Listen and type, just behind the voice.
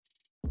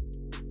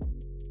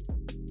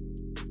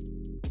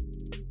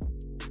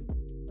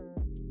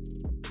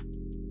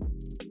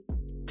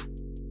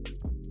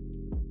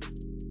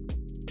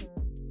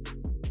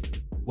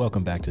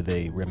Welcome back to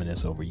They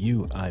Reminisce Over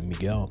You. I'm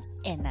Miguel.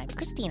 And I'm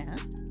Christina.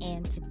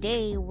 And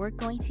today we're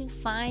going to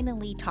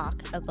finally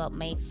talk about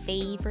my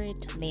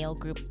favorite male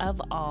group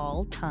of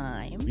all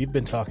time. We've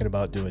been talking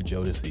about doing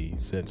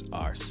Jodeci since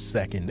our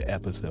second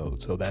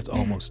episode, so that's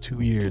almost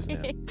 2 years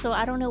now. So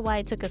I don't know why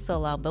it took us so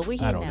long, but we're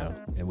here I don't now.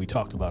 know. And we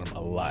talked about them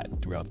a lot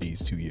throughout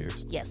these 2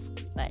 years. Yes,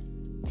 but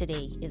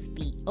today is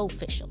the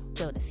official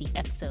Jodeci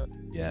episode.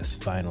 Yes,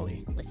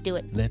 finally. Let's do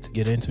it. Let's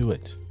get into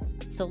it.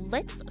 So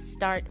let's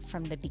start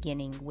from the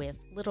beginning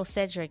with Little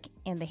Cedric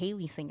and the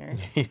Haley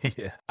Singers.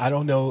 Yeah. I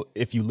don't know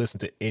if you listen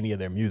to any of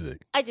their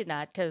music. I did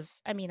not,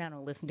 because, I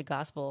don't listen to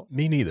gospel.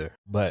 Me neither,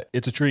 but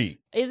it's a treat.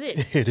 Is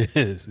it? It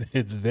is.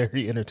 It's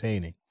very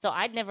entertaining. So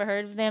I'd never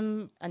heard of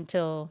them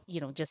until,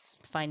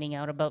 just finding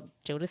out about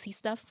Jodeci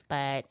stuff.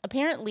 But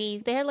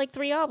apparently they had like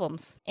 3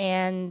 albums.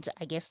 And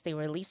I guess they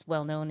were at least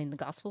well known in the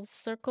gospel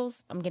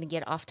circles. I'm going to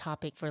get off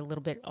topic for a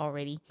little bit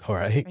already. All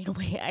right. Right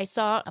away, I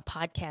saw a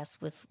podcast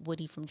with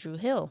Woody from Drew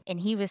Hill. And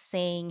he was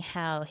saying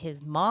how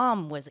his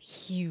mom was a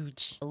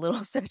huge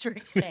Little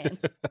Cedric fan.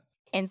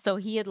 And so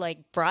he had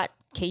brought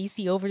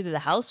Casey over to the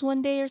house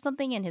one day or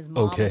something, and his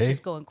mom was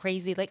just going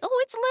crazy, like,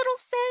 "Oh, it's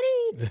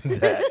Little Ceddy."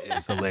 That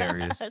is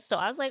hilarious. So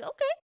I was like,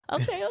 okay.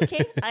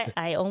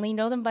 I only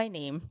know them by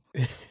name.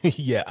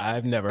 Yeah,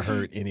 I've never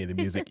heard any of the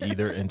music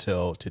either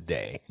until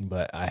today,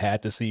 but I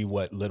had to see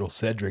what Little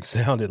Cedric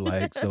sounded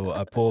like, so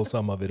I pulled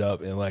some of it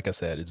up, and like I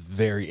said, it's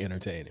very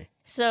entertaining.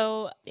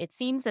 So it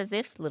seems as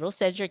if Little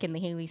Cedric and the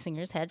Haley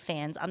Singers had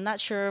fans. I'm not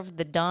sure if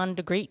the Don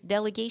DeGreat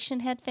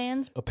delegation had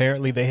fans.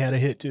 Apparently they had a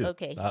hit too.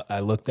 Okay. I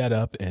looked that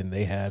up and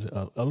they had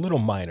a little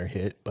minor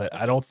hit, but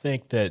I don't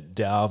think that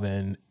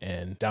Dalvin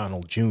and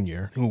Donald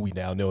Jr., who we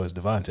now know as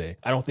Devontae,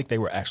 I don't think they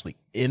were actually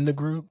in the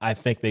group. I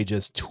think they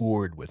just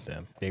toured with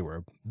them. They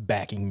were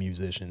backing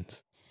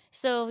musicians.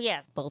 So,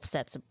 yeah, both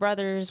sets of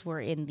brothers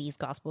were in these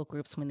gospel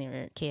groups when they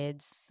were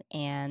kids,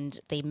 and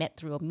they met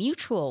through a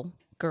mutual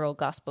girl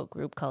gospel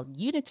group called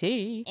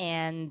Unity.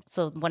 And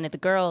so one of the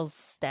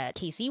girls that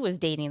Casey was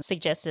dating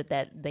suggested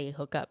that they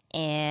hook up.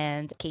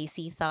 And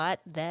Casey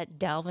thought that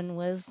Dalvin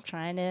was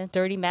trying to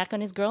dirty Mac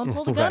on his girl and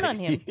pull the gun on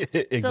him.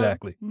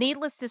 Exactly. So,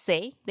 needless to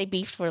say, they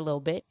beefed for a little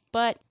bit.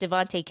 But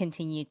Devontae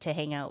continued to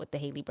hang out with the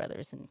Haley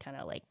brothers and kind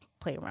of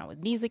play around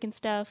with music and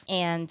stuff.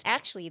 And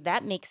actually,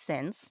 that makes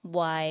sense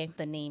why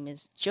the name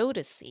is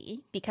Jodeci,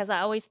 because I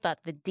always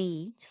thought the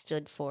D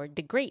stood for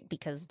DeGreat,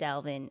 because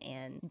Dalvin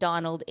and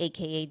Donald,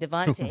 aka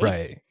Devontae,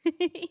 Right.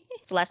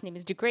 his last name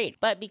is DeGreat.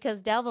 But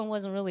because Dalvin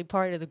wasn't really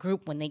part of the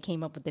group when they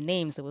came up with the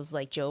names, it was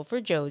like Joe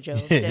for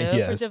JoJo, De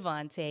Yes. for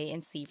Devontae,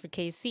 and C for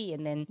KC.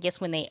 And then I guess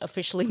when they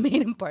officially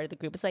made him part of the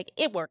group, it's like,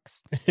 it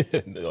works.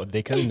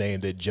 They could have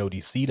named it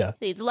Jody Sita.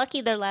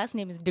 Lucky their last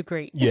name is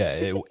DeGreat.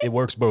 Yeah, it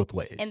works both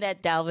ways. And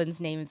that Dalvin's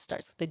name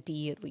starts with a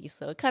D at least.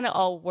 So it kind of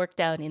all worked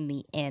out in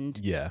the end.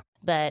 Yeah.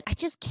 But I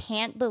just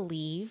can't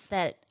believe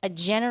that a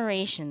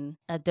generation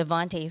of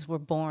Devontaes were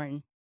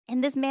born.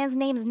 And this man's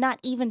name is not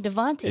even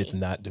Devontae. It's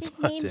not Devontae.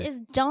 His name is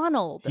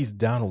Donald. He's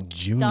Donald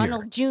Jr.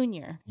 Donald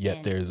Jr. Yet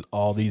And there's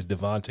all these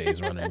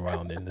Devontaes running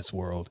around in this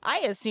world.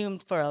 I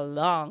assumed for a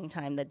long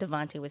time that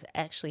Devontae was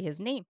actually his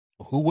name.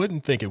 Who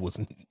wouldn't think it was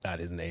not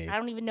his name? I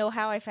don't even know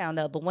how I found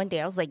out, but one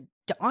day I was like,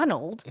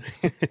 Donald?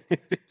 What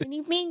do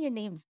you mean your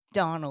name's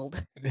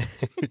Donald?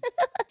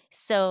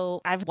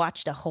 So I've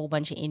watched a whole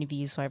bunch of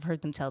interviews, so I've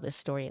heard them tell this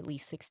story at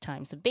least 6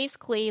 times. So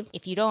basically,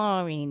 if you don't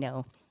already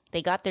know,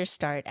 they got their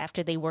start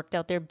after they worked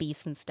out their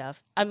beefs and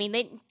stuff.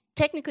 They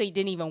technically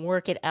didn't even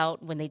work it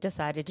out when they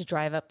decided to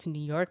drive up to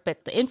New York,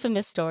 but the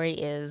infamous story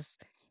is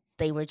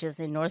they were just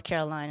in North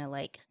Carolina,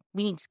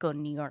 we need to go to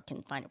New York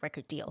and find a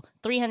record deal.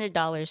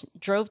 $300,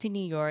 drove to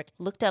New York,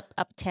 looked up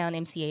Uptown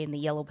MCA in the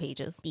Yellow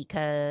Pages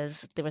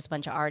because there was a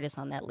bunch of artists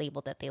on that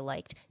label that they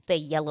liked. The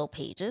Yellow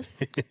Pages.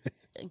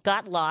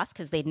 Got lost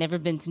because they'd never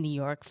been to New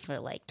York for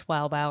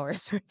 12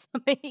 hours or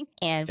something.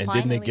 And finally,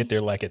 didn't they get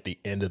there at the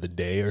end of the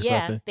day or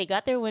something? Yeah, they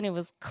got there when it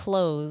was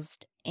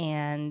closed.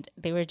 And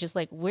they were just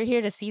like, we're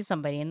here to see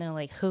somebody. And they're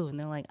like, who? And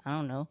they're like, I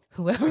don't know.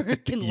 Whoever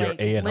can Your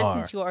A&R.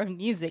 listen to our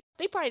music.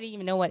 They probably didn't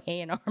even know what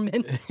A&R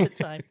meant at the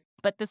time.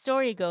 But the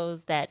story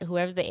goes that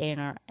whoever the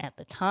A&R at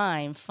the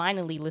time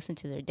finally listened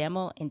to their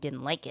demo and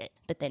didn't like it.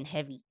 But then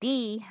Heavy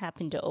D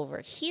happened to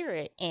overhear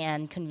it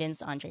and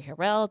convinced Andre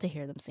Harrell to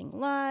hear them sing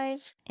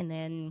live. And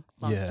then,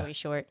 long story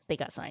short, they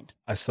got signed.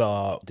 I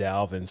saw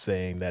Dalvin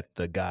saying that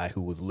the guy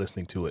who was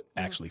listening to it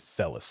actually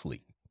fell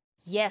asleep.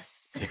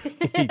 Yes.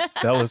 He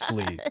fell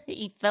asleep.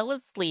 He fell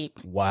asleep.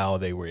 While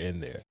they were in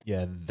there.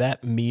 Yeah,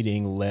 that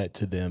meeting led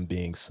to them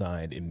being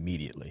signed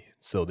immediately.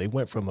 So they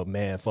went from a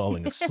man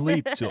falling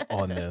asleep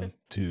on them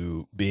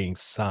to being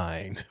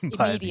signed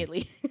by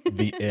Immediately.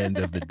 the end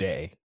of the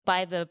day.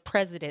 By the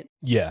president.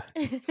 Yeah.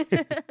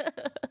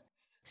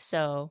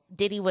 So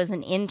Diddy was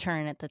an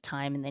intern at the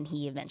time, and then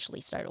he eventually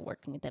started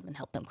working with them and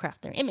helped them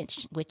craft their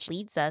image, which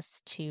leads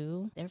us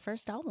to their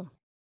first album.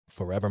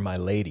 Forever My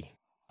Lady.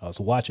 I was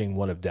watching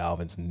one of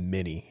Dalvin's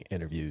many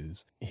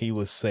interviews. He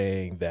was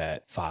saying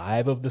that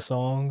 5 of the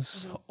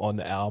songs on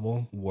the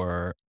album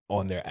were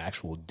on their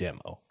actual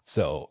demo.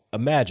 So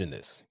imagine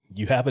this.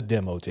 You have a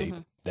demo tape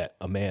that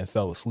a man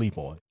fell asleep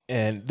on.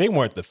 And they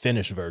weren't the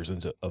finished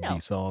versions of No.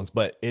 these songs,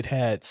 but it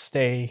had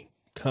Stay,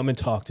 Come and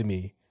Talk to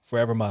Me,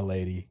 Forever My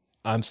Lady,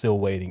 I'm Still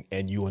Waiting,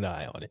 and You and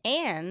I on it.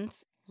 And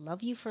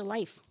Love You for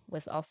Life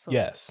was also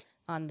Yes.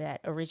 on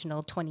that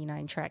original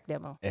 29 track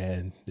demo.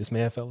 And this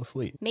man fell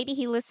asleep. Maybe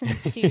he listened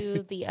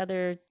to the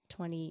other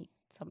 20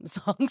 something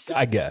songs.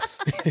 I guess.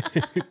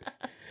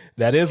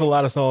 That is a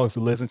lot of songs to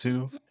listen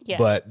to, Yeah.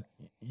 but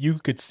you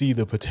could see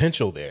the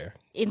potential there,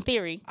 In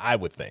theory, I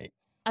would think.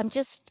 I'm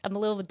a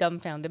little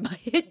dumbfounded by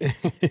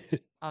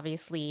it.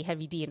 Obviously,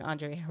 Heavy D and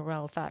Andre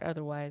Harrell thought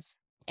otherwise.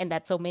 And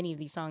that so many of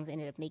these songs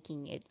ended up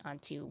making it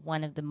onto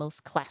one of the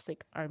most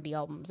classic R&B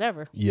albums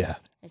ever. Yeah.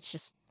 It's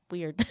just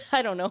weird.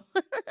 I don't know.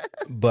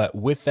 But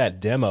with that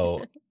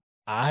demo,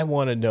 I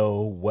want to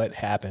know what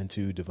happened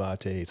to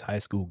Devontae's high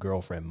school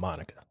girlfriend,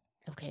 Monica,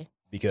 Okay.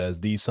 because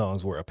these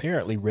songs were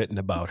apparently written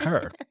about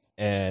her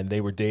and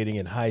they were dating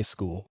in high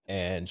school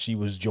and she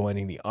was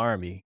joining the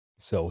army.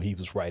 So he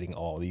was writing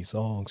all these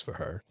songs for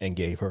her and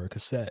gave her a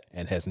cassette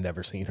and has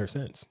never seen her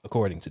since,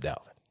 according to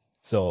Dalvin.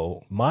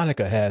 So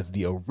Monica has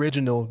the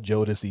original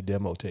Jodeci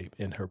demo tape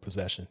in her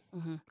possession.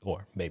 Mm-hmm.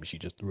 Or maybe she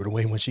just threw it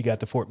away when she got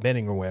to Fort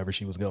Benning or wherever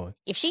she was going.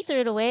 If she threw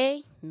it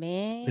away,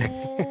 man,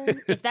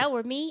 if that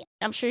were me,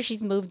 I'm sure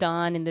she's moved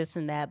on and this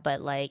and that.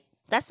 But like,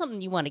 that's something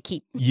you want to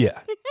keep. Yeah,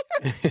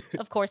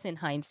 Of course, in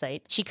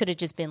hindsight, she could have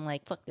just been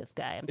like, fuck this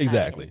guy. I'm tired."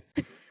 exactly.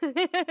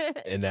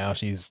 And now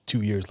she's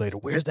 2 years later.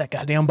 Where's that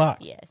goddamn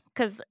box? Yeah,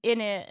 because in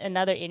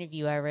another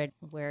interview I read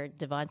where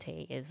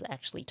Devontae is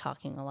actually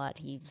talking a lot,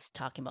 he was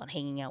talking about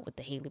hanging out with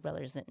the Haley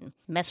brothers and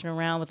messing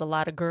around with a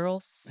lot of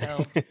girls.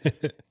 So,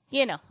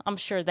 I'm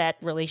sure that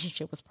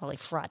relationship was probably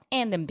fraught.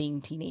 And them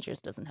being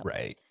teenagers doesn't help.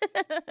 Right.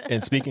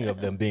 And speaking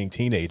of them being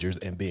teenagers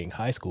and being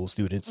high school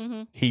students,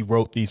 Mhm. he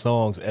wrote these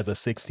songs as a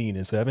 16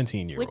 and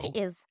 17-year-old. Which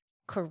is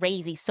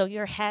crazy. So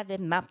you're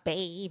having my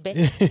baby.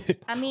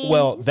 I mean,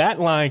 Well, that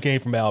line came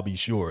from Al B.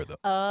 Sure, though.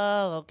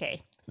 oh,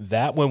 okay.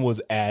 That one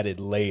was added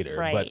later,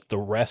 Right. but the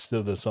rest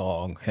of the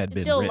song had It's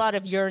been still written. a lot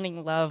of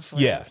yearning love for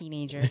Yeah. a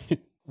teenager.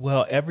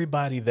 Well,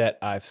 everybody that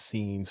I've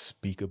seen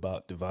speak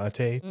about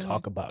Devontae Mhm.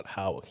 talk about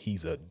how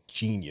he's a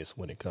genius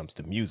when it comes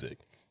to music.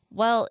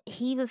 Well,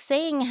 he was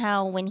saying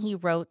how when he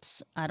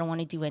wrote I Don't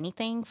Want to Do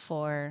Anything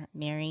for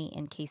Mary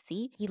and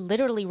KC, he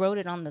literally wrote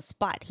it on the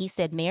spot. He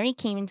said Mary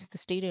came into the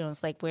studio and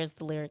was like, where's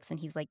the lyrics? And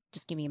he's like,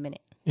 just give me a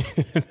minute.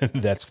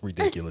 That's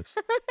ridiculous.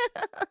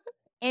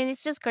 And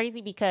it's just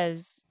crazy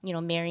because,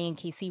 Mary and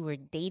KC were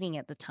dating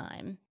at the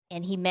time.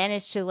 And he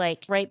managed to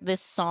write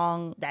this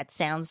song that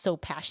sounds so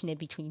passionate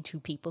between two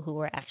people who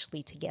are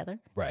actually together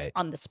Right.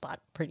 on the spot,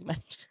 pretty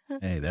much.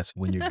 Hey, that's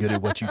when you're good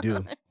at what you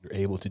do. You're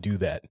able to do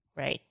that.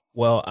 Right.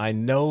 Well, I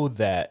know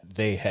that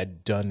they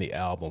had done the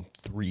album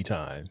 3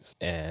 times,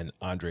 and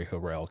Andre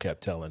Harrell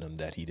kept telling him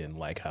that he didn't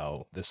like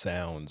how the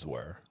sounds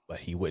were,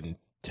 but he wouldn't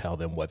tell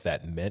them what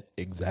that meant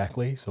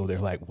exactly. So they're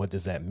like, what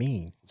does that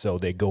mean? So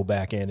they go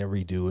back in and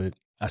redo it.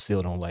 I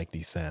still don't like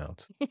these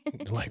sounds.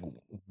 Like,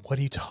 what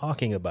are you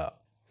talking about?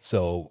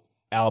 So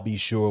Al B.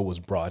 Sure was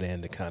brought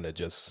in to kind of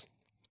just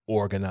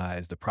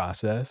organize the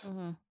process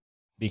Mhm.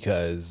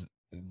 because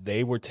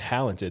they were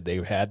talented. They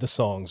had the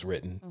songs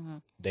written.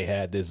 Mhm. They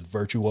had this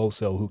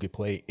virtuoso who could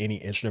play any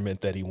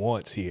instrument that he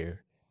wants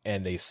here,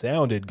 and they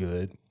sounded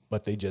good,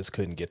 but they just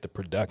couldn't get the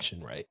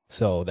production right.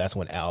 So that's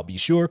when Al B.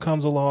 Sure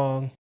comes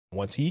along.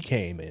 Once he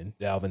came in,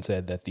 Dalvin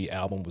said that the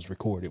album was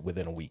recorded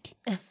within a week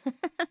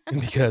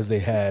because they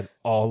had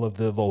all of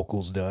the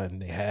vocals done.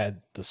 They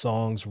had the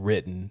songs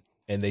written,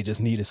 and they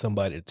just needed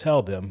somebody to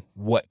tell them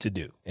what to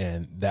do.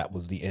 And that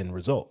was the end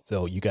result.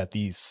 So you got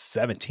these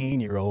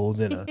 17-year-olds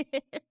and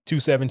two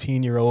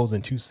 17-year-olds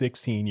and two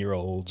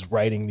 16-year-olds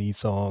writing these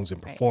songs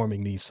and Right.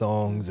 performing these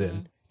songs.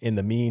 And in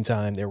the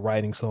meantime, they're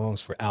writing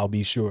songs for Al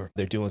B. Sure.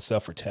 They're doing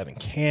stuff for Tevin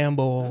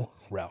Campbell,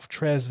 Ralph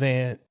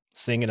Tresvant,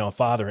 singing on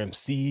Father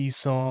MC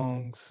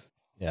songs.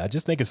 Yeah, I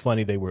just think it's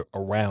funny they were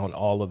around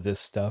all of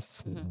this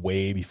stuff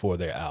way before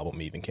their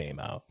album even came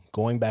out.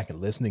 Going back and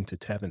listening to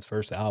Tevin's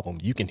first album,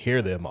 you can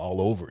hear them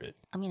all over it.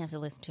 I'm going to have to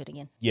listen to it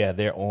again. Yeah,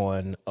 they're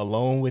on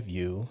Alone With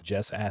You,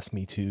 Just Ask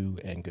Me To,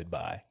 and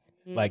Goodbye.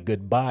 Like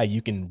Goodbye,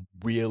 you can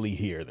really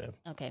hear them.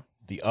 Okay.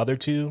 The other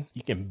two,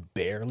 you can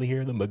barely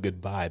hear them, but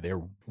Goodbye,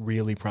 they're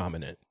really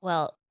prominent.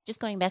 Well,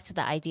 just going back to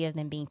the idea of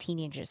them being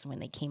teenagers when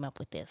they came up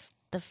with this,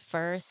 the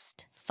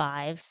first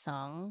 5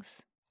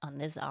 songs on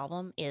this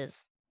album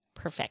is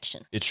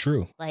perfection. It's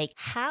true. Like,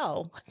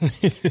 how?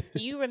 Do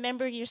you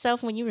remember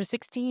yourself when you were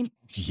 16?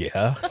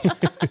 Yeah.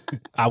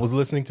 I was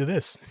listening to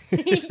this.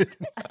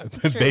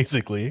 True.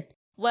 Basically.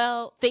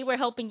 Well, they were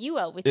helping you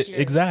out with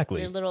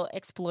Exactly. your little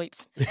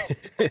exploits.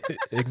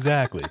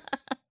 Exactly.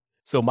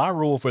 So my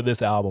rule for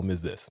this album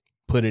is this.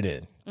 Put it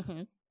in.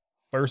 Mhm.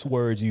 First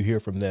words you hear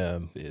from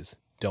them is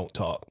don't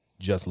talk,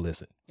 just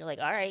listen. You're like,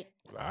 all right.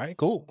 All right,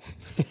 cool.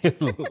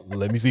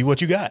 Let me see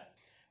what you got.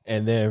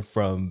 And then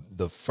from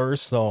the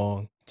first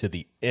song to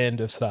the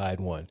end of side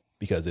 1,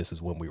 because this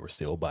is when we were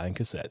still buying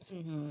cassettes,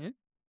 Mm-hmm.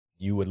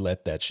 you would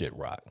let that shit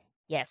rock.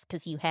 Yes,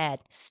 because you had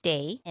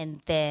Stay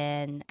and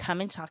then Come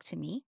and Talk to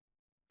Me,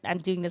 I'm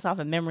doing this off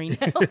of memory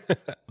now.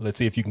 Let's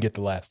see if you can get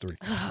the last three.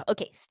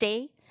 Okay,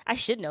 Stay. I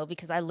should know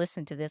because I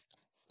listen to this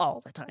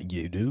all the time.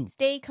 You do.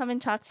 Stay, Come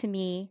and Talk to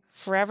Me,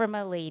 Forever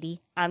My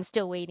Lady, I'm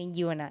Still Waiting,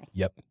 You and I.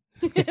 Yep.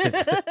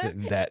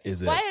 That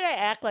is it. Why did I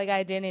act like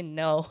I didn't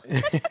know?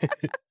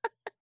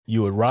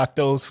 You would rock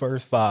those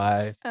first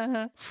five,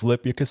 Uh-huh.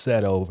 flip your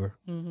cassette over.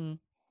 Mm-hmm.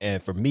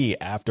 And for me,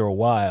 after a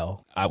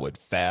while, I would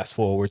fast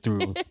forward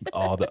through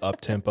all the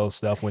up-tempo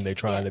stuff when they're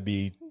trying to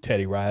be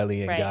Teddy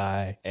Riley and Right.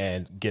 Guy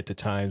and get to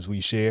Times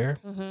We Share,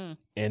 Mm-hmm.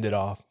 end it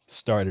off,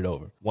 start it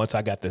over. Once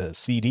I got the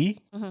CD,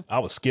 I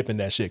was skipping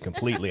that shit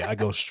completely. I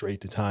go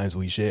straight to Times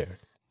We Share.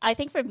 I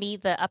think for me,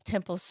 the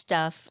up-tempo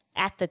stuff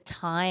at the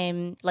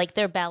time, like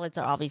their ballads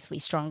are obviously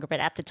stronger, but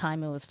at the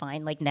time it was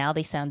fine. Like now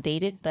they sound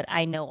dated, but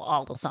I know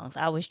all the songs.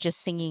 I was just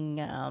singing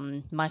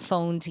My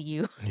Phone to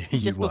You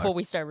just You are. before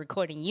we started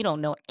recording. You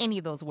don't know any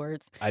of those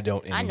words. I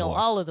don't anymore. I know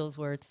all of those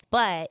words.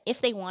 But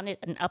if they wanted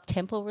an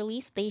up-tempo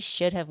release, they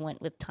should have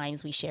went with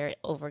Times We Share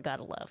over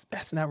Gotta Love.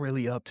 That's not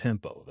really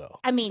up-tempo,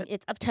 though. I mean,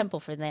 it's up-tempo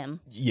for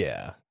them.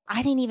 Yeah,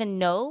 I didn't even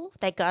know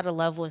that Gotta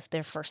Love was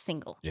their first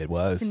single. it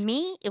was. To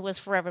me, it was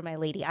Forever My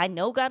Lady. I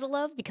know Gotta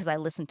Love because I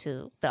listened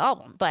to the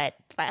album, but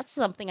that's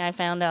something I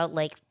found out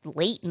like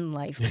late in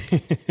life.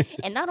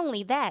 And not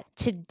only that,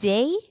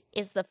 today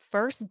is the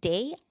first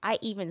day I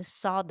even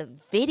saw the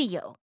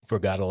video. For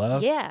Gotta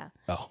Love? Yeah.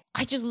 Oh,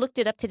 I just looked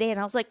it up today and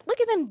I was like,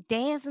 look at them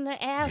dancing their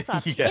ass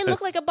off. It Yes.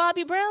 looked like a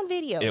Bobby Brown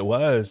video. it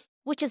was.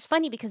 Which is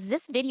funny because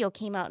this video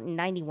came out in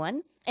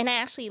 91. And I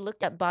actually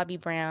looked up Bobby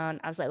Brown.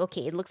 I was like,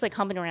 okay, it looks like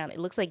Humping Around. It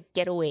looks like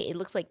Getaway. It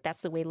looks like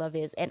That's the Way Love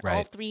Is. And all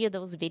Right. three of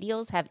those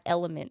videos have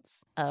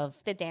elements of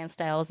the dance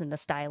styles and the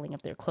styling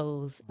of their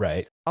clothes.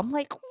 Right. I'm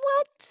like,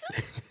 what?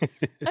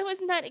 I was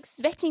not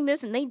expecting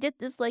this. And they did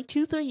this like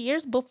 2-3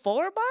 years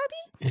before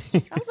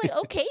Bobby. I was like,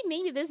 okay,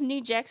 maybe this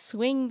New Jack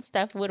Swing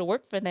stuff would have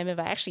worked for them if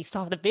I actually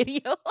saw the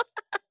video.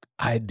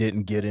 I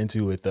didn't get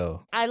into it,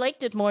 though. I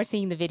liked it more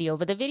seeing the video,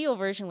 but the video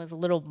version was a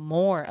little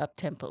more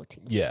up-tempo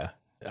too. Yeah.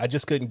 I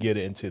just couldn't get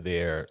into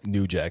their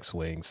New Jack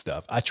Swing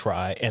stuff. I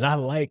tried, and I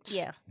liked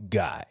Yeah.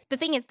 Guy. The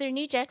thing is, their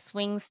New Jack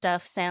Swing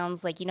stuff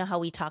sounds like, you know how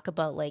we talk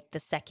about like the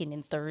second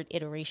and third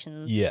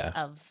iterations Yeah.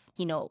 of,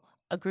 you know,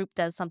 a group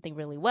does something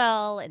really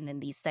well and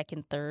then these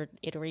second, third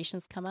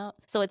iterations come out.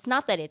 So it's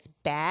not that it's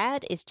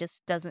bad, it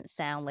just doesn't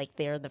sound like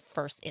they're the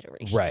first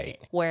iteration. Right.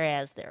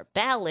 Whereas their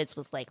ballads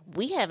was like,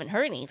 we haven't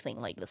heard anything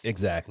like this.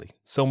 Exactly.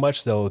 So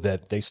much so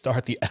that they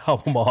start the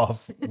album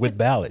off with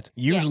ballads.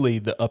 Usually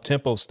the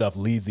up-tempo stuff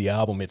leads the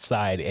album at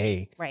side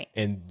A, Right.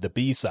 and the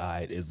B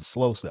side is the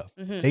slow stuff.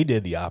 Mhm. They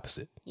did the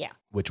opposite, Yeah.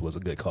 which was a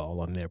good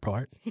call on their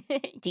part.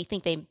 Do you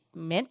think they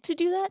meant to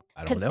do that?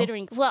 I don't know.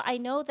 Considering, well, I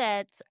know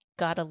that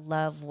Gotta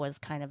Love was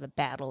kind of a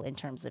battle in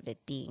terms of it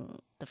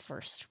being the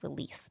first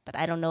release, but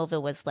I don't know if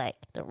it was like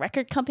the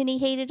record company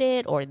hated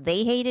it or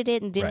they hated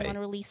it and didn't Right. want to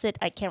release it.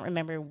 I can't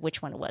remember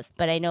which one it was,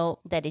 but I know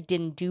that it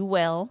didn't do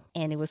well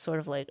and it was sort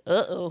of like,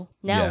 uh-oh,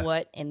 now Yeah.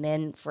 what? And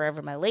then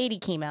Forever My Lady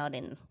came out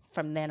and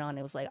from then on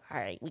it was like, all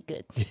right, we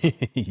good.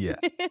 Yeah.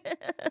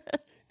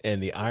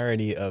 And the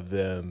irony of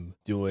them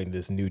doing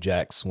this New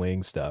Jack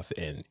Swing stuff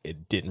and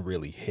it didn't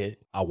really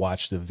hit. I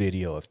watched a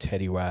video of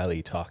Teddy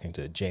Riley talking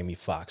to Jamie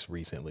Foxx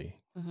recently,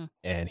 Mhm.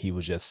 and he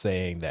was just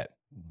saying that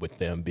with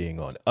them being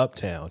on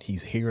Uptown,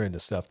 he's hearing the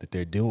stuff that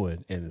they're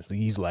doing, and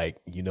he's like,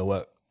 you know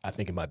what? I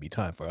think it might be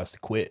time for us to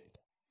quit.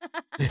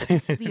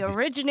 The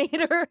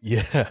originator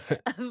Yeah.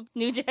 of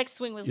New Jack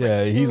Swing was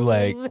Yeah. like, He's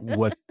like, "Ooh,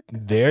 what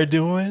they're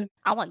doing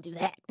I want to do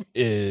that.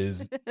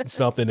 is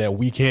something that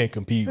we can't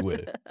compete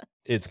with.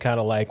 It's kind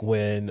of like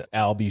when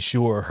Al B.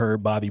 Sure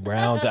heard Bobby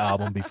Brown's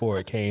album before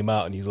it came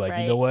out, and he's like,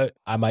 you know Right. what?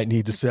 I might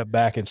need to step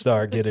back and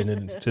start getting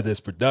into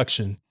this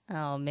production.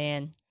 Oh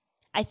man.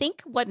 I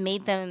think what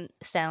made them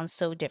sound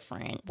so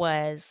different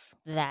was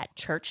that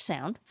church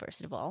sound,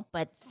 first of all,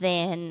 but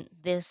then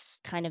this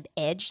kind of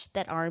edge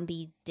that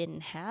R&B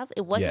didn't have.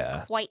 It wasn't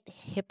Yeah. quite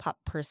hip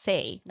hop per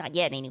se, not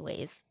yet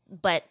anyways,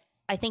 but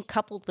I think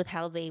coupled with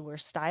how they were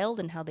styled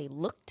and how they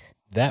looked,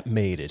 That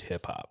made it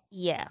hip hop.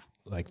 yeah.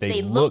 Like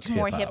They looked looked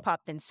more hip-hop. hip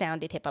hop than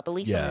sounded hip hop, at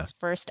least on Yeah. this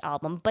first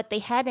album, but they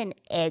had an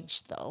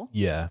edge though.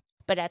 Yeah.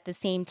 But at the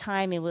same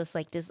time, it was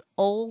like this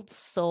old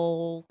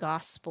soul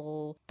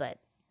gospel, but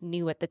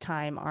new at the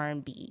time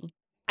R&B.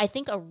 I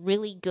think a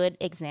really good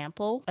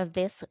example of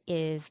this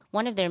is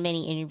one of their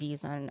many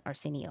interviews on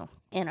Arsenio.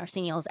 And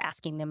Arsenio is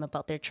asking them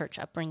about their church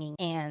upbringing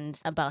and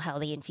about how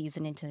they infuse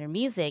it into their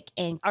music.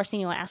 And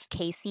Arsenio asked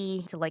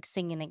Casey to like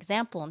sing an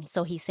example. And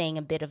so he's saying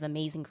a bit of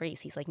Amazing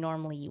Grace. He's like,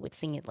 normally you would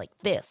sing it like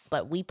this,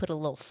 but we put a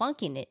little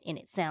funk in it and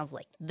it sounds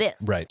like this.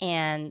 Right.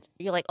 And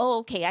you're like, oh,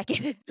 okay, I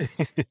get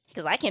it.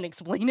 Because I can't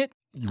explain it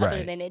other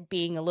Right. than it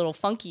being a little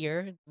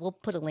funkier. We'll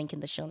put a link in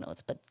the show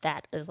notes, but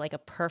that is like a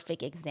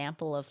perfect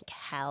example of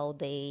how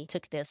they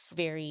took this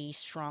very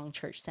strong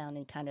church sound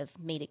and kind of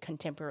made it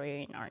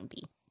contemporary in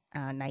R&B.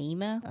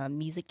 Naima, a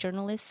music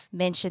journalist,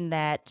 mentioned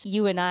that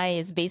You and I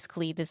is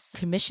basically this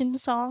commission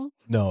song.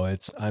 No,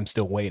 it's I'm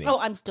Still Waiting. Oh,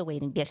 I'm still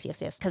waiting. Yes,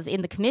 yes, yes. Because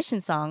in the commission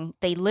song,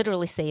 they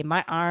literally say,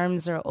 "My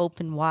arms are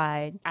open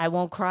wide. I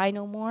won't cry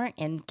no more."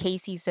 And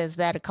Casey says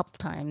that a couple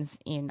times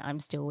in I'm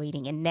Still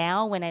Waiting. And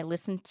now when I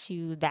listen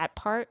to that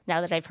part,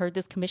 now that I've heard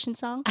this commission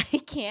song, I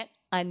can't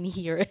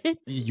unhear it.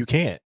 You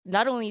can't.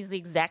 Not only is the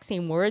exact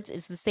same words,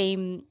 it's the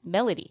same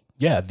melody.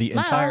 Yeah, the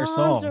entire My arms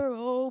song. are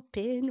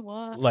open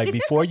wide. Like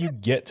before you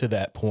get to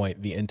that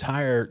point, the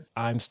entire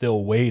I'm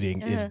Still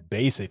Waiting is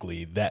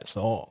basically that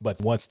song. But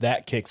once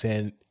that kicks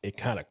in, it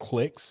kind of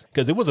clicks.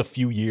 Because it was a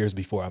few years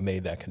before I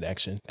made that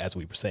connection, as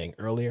we were saying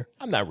earlier.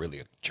 I'm not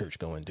really a church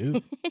going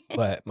dude,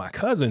 but my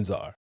cousins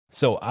are.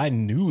 So I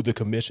knew the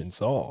commission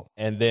song.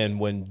 And then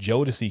when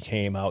Jodeci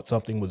came out,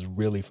 something was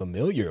really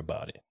familiar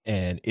about it.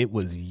 And it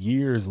was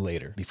years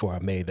later before I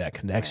made that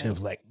connection. It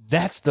was like,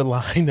 that's the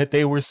line that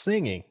they were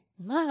singing.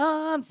 My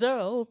arms are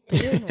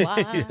open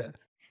wide. Yeah.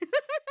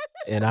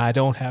 And I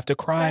don't have to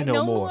cry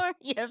no more.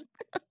 Yeah.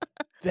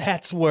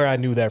 That's where I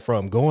knew that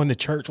from. Going to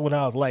church when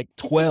I was like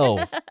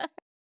 12.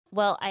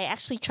 Well, I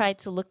actually tried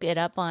to look it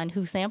up on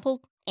Who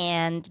Sampled,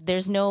 and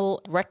there's no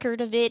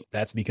record of it.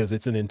 That's because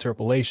it's an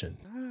interpolation.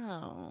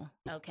 Oh,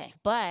 okay.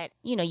 But,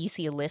 you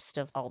see a list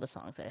of all the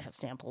songs that have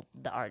sampled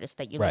the artist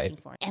that you're Right.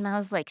 looking for. And I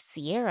was like,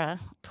 Sierra,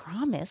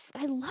 Promise?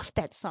 I love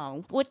that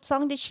song. What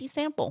song did she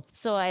sample?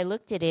 So I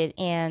looked at it,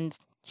 and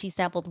she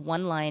sampled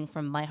one line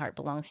from My Heart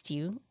Belongs to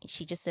You.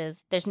 She just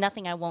says, "There's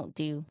nothing I won't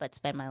do but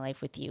spend my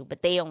life with you."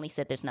 But they only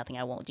said there's nothing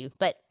I won't do.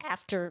 But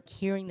after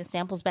hearing the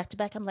samples back to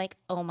back, I'm like,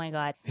 oh my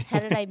God, how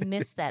did I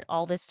miss that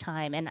all this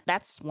time? And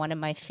that's one of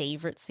my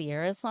favorite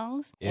Sierra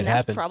songs. It And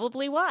that's happens.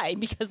 probably why,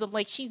 because I'm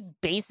like, she's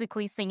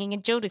basically singing a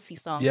Jodeci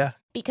song. Yeah.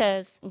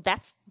 Because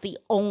that's the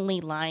only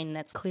line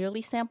that's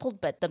clearly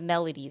sampled, but the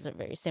melodies are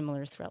very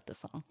similar throughout the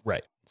song.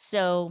 Right.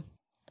 So,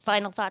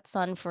 final thoughts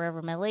on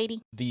Forever My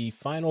Lady? The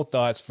final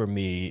thoughts for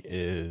me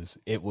is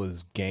it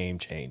was game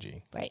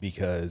changing. Right.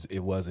 Because it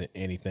wasn't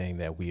anything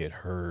that we had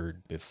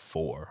heard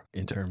before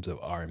in terms of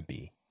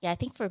R&B. Yeah, I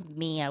think for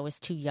me, I was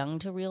too young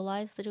to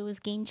realize that it was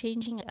game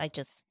changing. I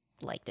just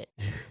liked it.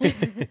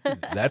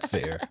 That's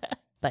fair.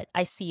 But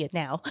I see it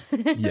now.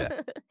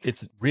 Yeah.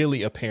 It's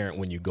really apparent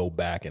when you go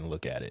back and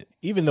look at it.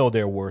 Even though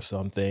there were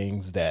some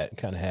things that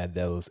kind of had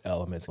those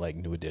elements like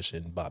New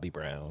Edition, Bobby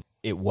Brown,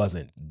 it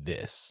wasn't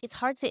this. It's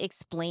hard to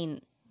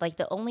explain. Like,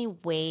 the only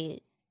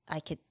way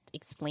I could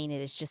explain it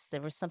is just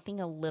there was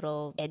something a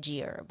little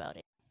edgier about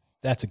it.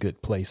 That's a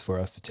good place for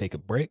us to take a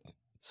break.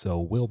 So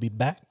we'll be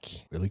back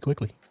really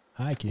quickly.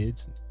 Hi,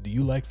 kids. Do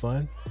you like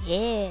fun?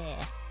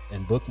 Yeah.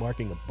 And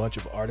bookmarking a bunch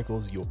of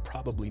articles you'll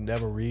probably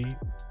never read?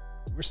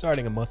 We're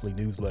starting a monthly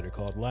newsletter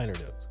called Liner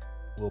Notes.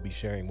 We'll be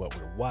sharing what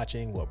we're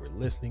watching, what we're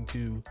listening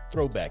to,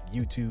 throwback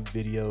YouTube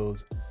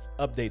videos,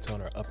 updates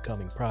on our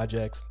upcoming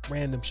projects,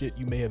 random shit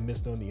you may have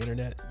missed on the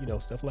internet,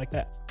 stuff like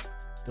that.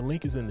 The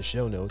link is in the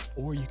show notes,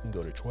 or you can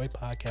go to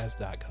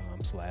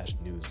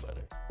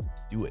troypodcast.com/newsletter.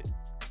 Do it.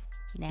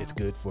 Now, It's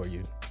good for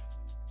you.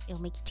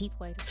 it'll make your teeth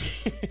whiter.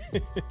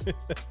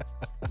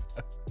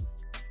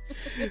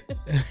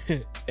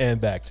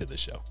 And back to the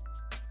show.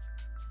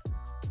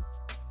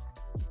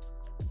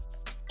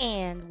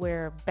 And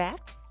we're back.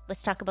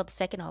 Let's talk about the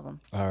second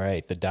album. All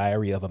right, The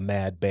Diary of a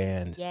Mad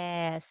Band.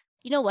 Yes.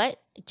 You know what?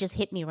 It just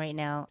hit me right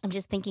now. I'm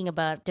just thinking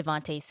about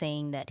Devontae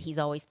saying that he's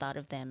always thought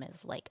of them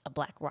as like a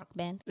black rock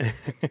band.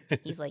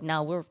 He's like,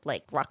 no, we're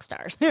like rock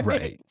stars.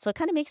 Right. So it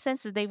kind of makes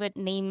sense that they would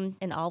name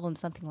an album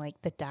something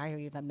like The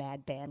Diary of a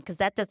Mad Band, because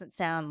that doesn't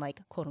sound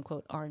like quote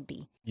unquote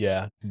R&B.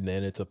 Yeah, and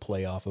then it's a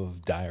play off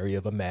of Diary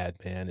of a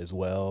Madman as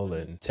well.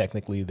 And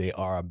technically they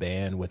are a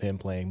band with him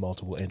playing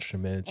multiple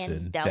instruments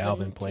and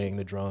Dalvin too. playing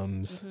the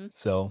drums. Mhm.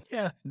 So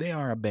yeah, they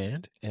are a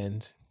band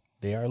and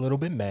they are a little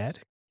bit mad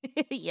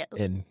Yeah.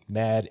 and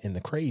mad in the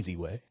crazy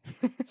way.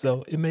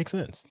 So it makes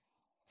sense.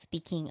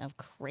 Speaking of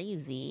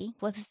crazy,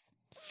 was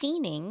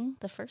Fiending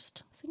the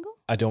first single?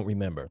 I don't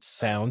remember.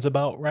 Sounds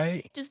about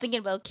right. Just thinking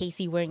about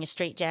Casey wearing a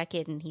straight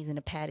jacket and he's in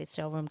a padded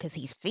cell room because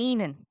he's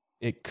fiending.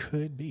 It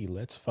could be.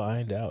 Let's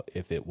find out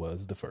if it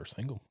was the first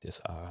single.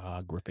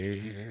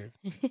 Discography.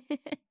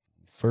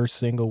 First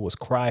single was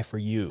Cry for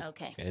You.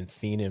 Okay. And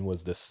Fiendin'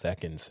 was the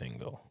second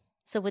single.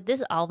 So with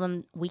this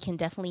album, we can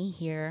definitely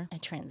hear a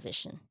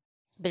transition.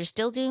 They're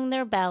still doing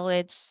their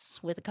ballads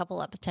with a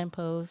couple up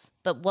tempos,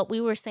 but what we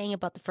were saying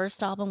about the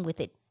first album with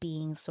it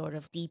being sort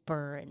of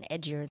deeper and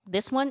edgier,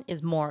 this one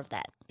is more of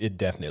that. It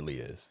definitely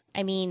is.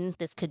 I mean,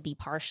 this could be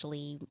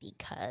partially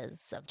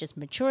because of just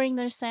maturing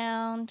their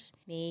sound,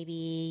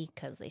 maybe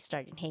because they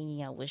started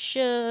hanging out with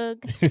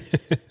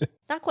Suge.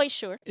 Not quite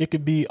sure. It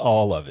could be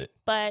all of it.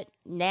 But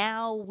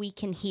now we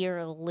can hear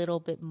a little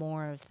bit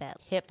more of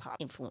that hip hop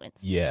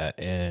influence. Yeah,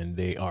 and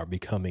they are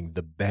becoming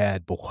the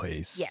bad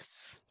boys Yes.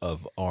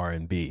 of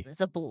R&B.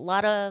 There's a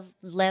lot of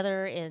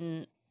leather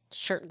and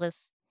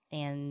shirtless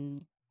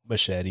and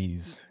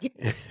Machetes.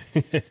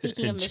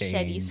 speaking of and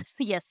machetes. chains.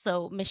 Yes,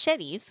 so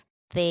machetes,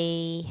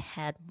 they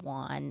had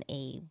won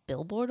a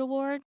Billboard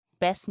award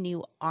Best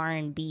New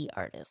R&B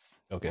Artist.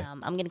 Okay. I'm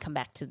going to come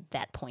back to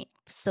that point.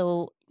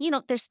 So,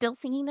 they're still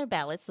singing their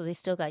ballads. So they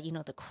still got,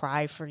 the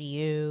Cry for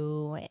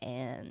You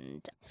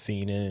and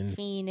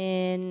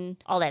Fiendin',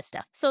 all that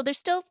stuff. So they're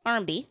still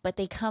R&B, but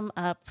they come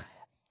up.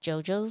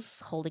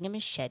 JoJo's holding a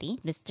machete.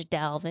 Mr.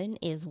 Dalvin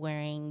is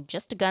wearing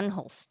just a gun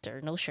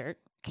holster, no shirt.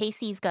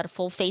 Casey's got a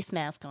full face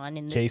mask on.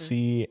 And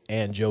Casey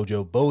and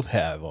JoJo both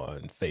have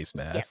on face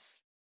masks. Yes.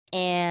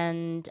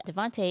 And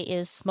Devontae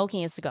is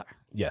smoking a cigar.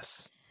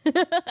 Yes.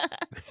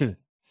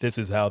 This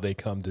is how they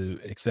come to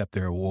accept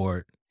their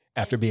award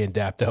after being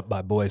dapped up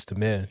by Boyz II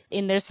Men.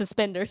 In their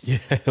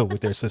suspenders. Yeah,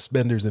 with their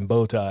suspenders and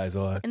bow ties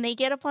on. And they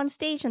get up on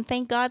stage and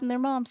thank God and their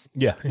moms.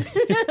 Yeah.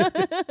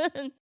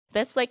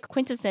 That's like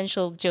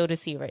quintessential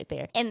Jodeci right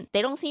there. And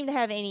they don't seem to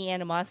have any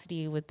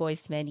animosity with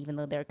Boyz II Men, even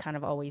though they're kind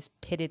of always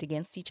pitted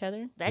against each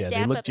other.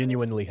 They look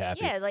genuinely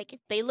happy. Yeah,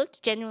 like they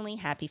looked genuinely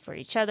happy for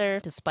each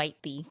other, despite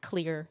the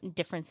clear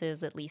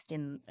differences, at least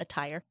in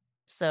attire.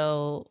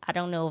 So I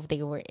don't know if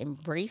they were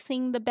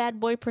embracing the bad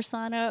boy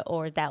persona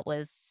or that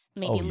was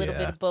maybe a little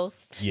bit of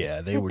both.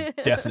 Yeah, they were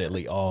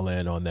definitely all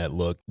in on that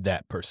look,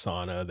 that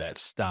persona, that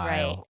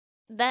style. Right.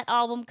 That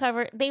album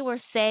cover, they were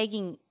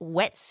sagging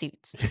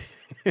wetsuits.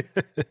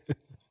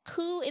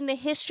 Who in the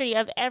history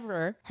of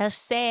ever has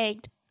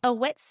sagged a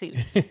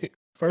wetsuit?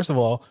 First of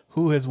all,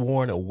 who has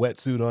worn a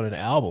wetsuit on an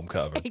album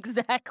cover?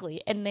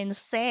 Exactly. And then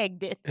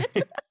sagged it.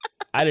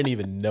 I didn't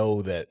even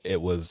know that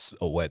it was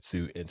a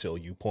wetsuit until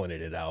you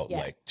pointed it out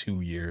like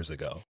 2 years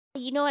ago.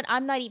 You know what?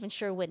 I'm not even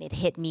sure when it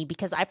hit me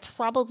because I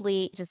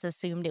probably just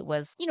assumed it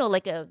was,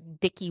 like a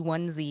Dickie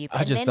onesie.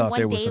 I just thought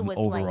there was some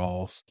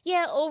overalls.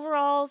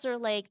 Overalls or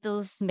like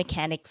those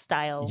mechanic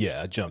style.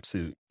 Yeah,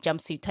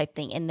 jumpsuit type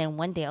thing. And then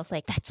one day I was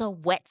like, that's a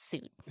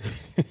wetsuit.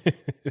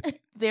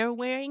 They're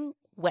wearing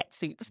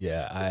wetsuits.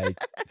 Yeah, I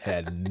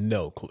had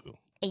no clue.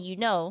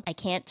 And I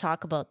can't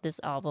talk about this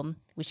album,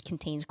 which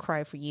contains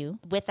Cry for You,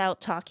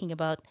 without talking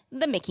about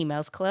the Mickey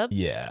Mouse Club.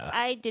 Yeah.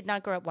 I did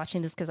not grow up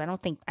watching this because I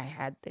don't think I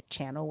had the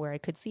channel where I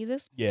could see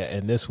this. Yeah,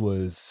 and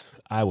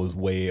I was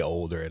way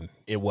older and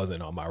it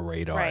wasn't on my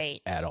radar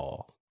at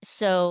all.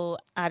 So,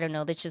 I don't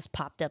know, this just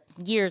popped up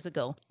years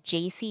ago.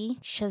 Jay-Z,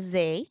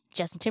 Shazay,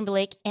 Justin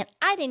Timberlake, and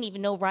I didn't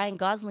even know Ryan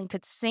Gosling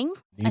could sing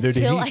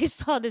until I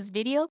saw this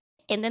video.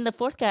 And then the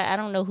fourth guy, I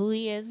don't know who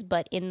he is,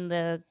 but in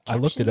the caption,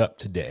 I looked it up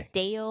today.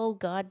 Deo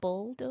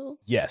Godboldo?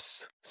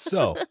 Yes.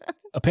 So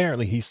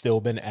apparently he's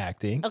still been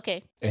acting.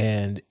 Okay.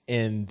 And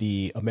in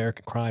the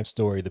American Crime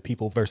Story, The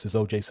People versus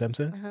O.J.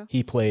 Simpson,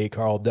 he played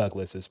Carl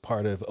Douglas as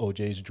part of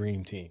O.J.'s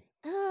dream team.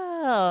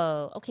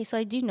 Oh, okay. So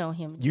I do know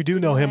him. You do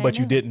know him, but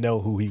you didn't know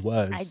who he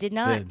was. I did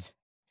not. Then.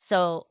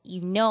 So,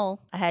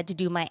 I had to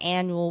do my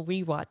annual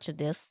rewatch of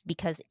this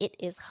because it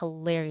is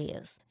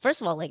hilarious. First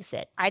of all, like I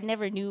said, I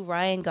never knew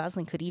Ryan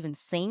Gosling could even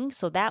sing.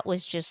 So that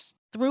was just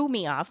threw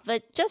me off.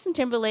 But Justin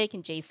Timberlake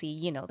and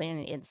JC, they're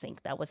in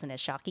sync. That wasn't as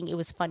shocking. It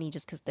was funny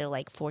just because they're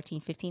like 14,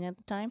 15 at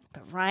the time.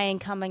 But Ryan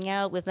coming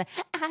out with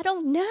I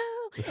don't know.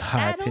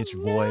 High-pitched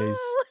voice.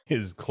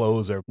 His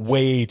clothes are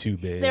way too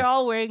big. They're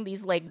all wearing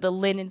these like the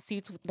linen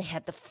suits. They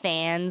had the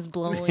fans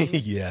blowing.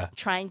 Yeah.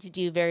 Trying to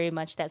do very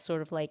much that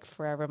sort of like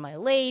Forever My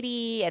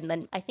Lady. And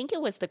then I think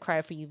it was the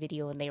Cry For You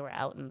video and they were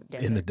out in the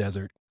desert. In the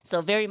desert. So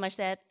very much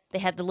that. They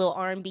had the little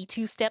R&B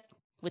two-step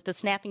with the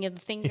snapping of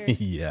the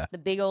fingers. Yeah. The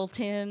big old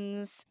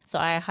Tims. So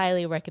I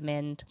highly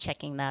recommend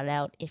checking that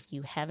out if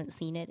you haven't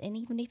seen it. And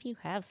even if you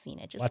have seen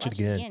it, just watch it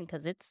again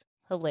because it's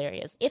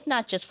hilarious. If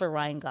not just for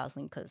Ryan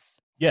Gosling,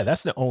 because... Yeah,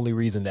 that's the only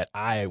reason that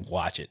I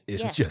watch it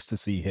is just to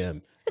see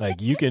him.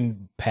 Like you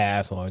can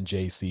pass on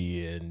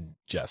JC and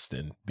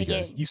Justin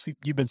because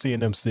you've been seeing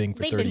them sing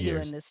for 30 years. They've been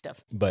doing this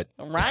stuff. But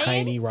Ryan?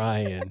 Tiny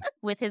Ryan.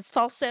 With his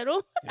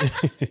falsetto?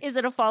 Is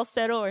it a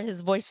falsetto or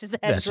his voice just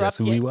had That's dropped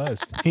just who he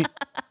was.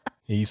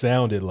 He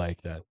sounded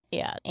like that.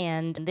 Yeah.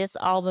 And this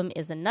album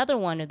is another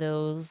one of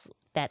those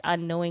that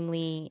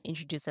unknowingly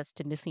introduced us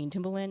to Missy and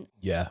Timbaland.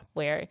 Yeah.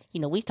 Where,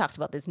 we've talked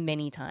about this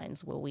many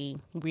times where we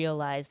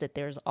realize that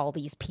there's all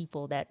these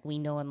people that we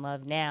know and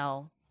love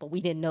now, but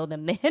we didn't know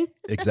them then.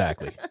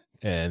 Exactly.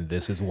 And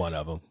this is one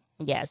of them.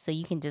 Yeah, so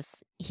you can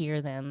just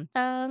hear them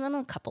on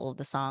a couple of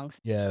the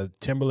songs. Yeah,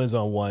 Timbaland's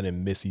on one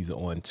and Missy's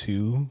on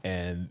two.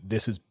 And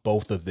this is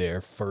both of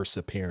their first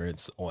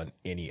appearance on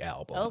any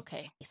album.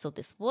 Okay, so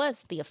this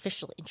was the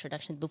official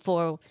introduction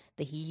before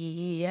the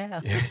Yeah,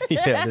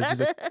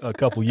 this is a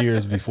couple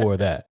years before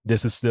that.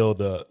 This is still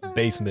the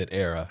basement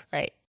era.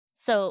 Right.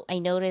 So I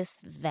noticed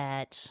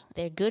that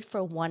they're good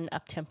for one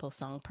up-tempo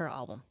song per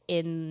album.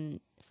 In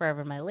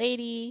Forever My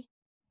Lady,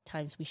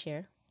 Times We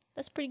Share.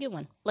 That's a pretty good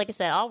one. Like I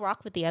said, I'll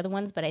rock with the other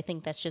ones, but I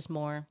think that's just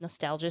more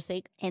nostalgia's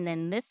sake. And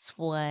then this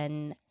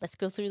one, Let's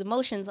Go Through the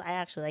Motions. I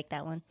actually like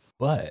that one.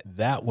 But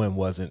that one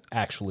wasn't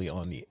actually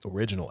on the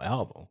original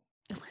album.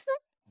 It wasn't?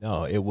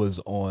 No, it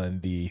was on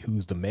the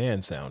Who's the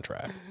Man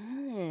soundtrack.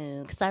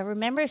 Because I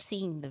remember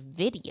seeing the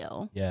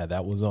video. Yeah,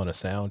 that was on a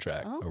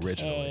soundtrack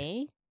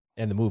originally.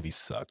 And the movie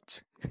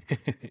sucked.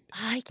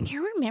 I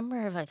can't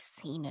remember if I've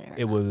seen it or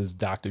It not. was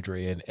Dr.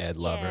 Dre and Ed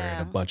Lover and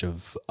a Yeah. bunch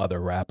of other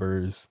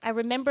rappers. I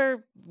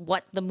remember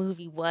what the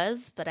movie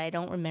was, but I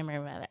don't remember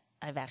if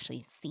I've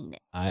actually seen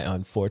it. I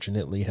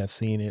unfortunately have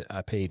seen it.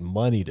 I paid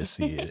money to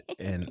see it.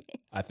 And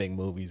I think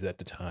movies at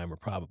the time were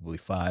probably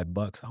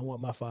 $5. I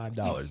want my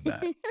 $5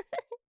 back.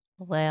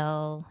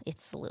 Well,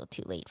 it's a little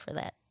too late for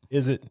that.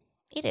 Is it?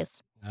 It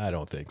is. I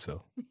don't think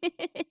so.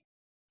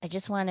 I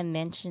just want to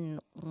mention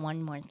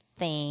one more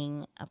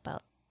thing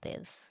about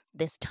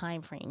this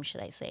time frame,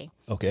 should I say.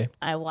 Okay.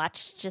 I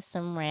watched just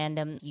some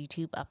random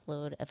YouTube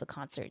upload of a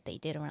concert they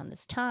did around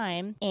this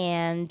time.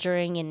 And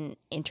during an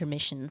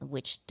intermission,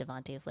 which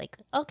Devante is like,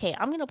 okay,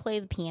 I'm going to play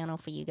the piano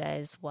for you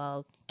guys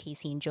while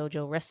Casey and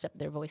JoJo rest up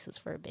their voices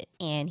for a bit.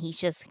 And he's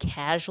just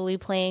casually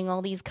playing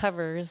all these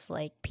covers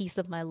like Piece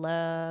of My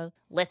Love,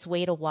 Let's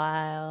Wait a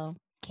While,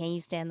 Can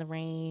You Stand the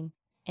Rain?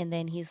 And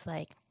then he's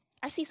like,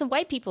 I see some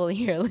white people in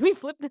here. Let me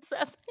flip this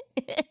up.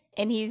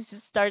 And he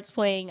just starts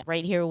playing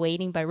Right Here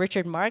Waiting by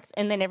Richard Marx.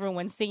 And then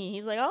everyone's singing.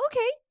 He's like, oh,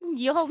 okay,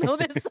 you all know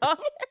this song.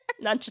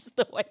 Not just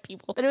the white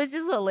people. But it was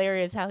just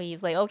hilarious how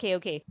he's like,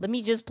 okay, let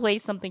me just play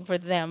something for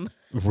them.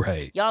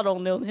 Right. Y'all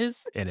don't know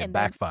this. And it then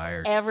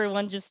backfired.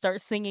 Everyone just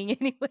starts singing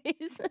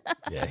anyways.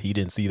 Yeah, he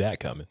didn't see that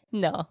coming.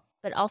 No.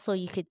 But also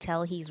you could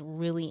tell he's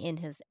really in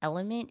his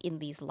element in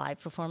these live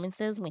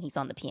performances when he's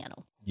on the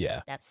piano.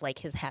 Yeah. That's like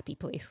his happy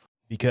place.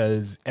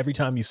 Because every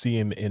time you see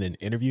him in an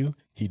interview,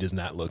 he does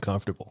not look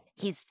comfortable.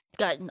 He's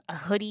got a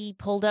hoodie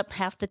pulled up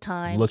half the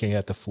time. Looking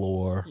at the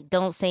floor. He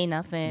don't say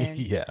nothing.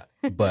 Yeah.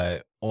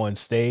 But on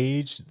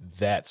stage,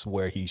 that's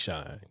where he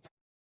shines.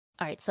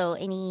 All right. So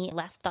any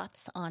last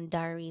thoughts on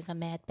Diary of a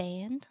Mad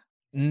Band?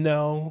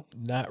 No,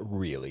 not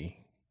really.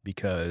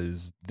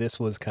 Because this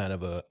was kind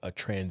of a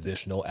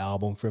transitional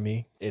album for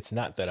me. It's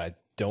not that I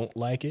don't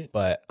like it,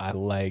 but I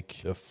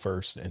like the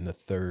first and the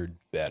third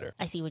better.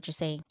 I see what you're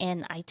saying.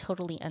 And I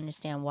totally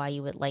understand why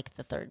you would like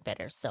the third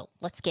better. So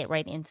let's get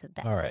right into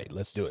that. All right,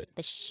 let's do it.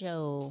 The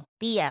show,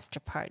 the after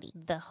party,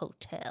 the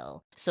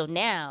hotel. So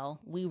now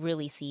we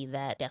really see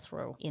that Death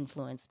Row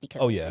influence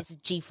because it's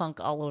G-Funk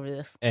all over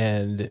this.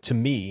 And to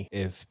me,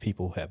 if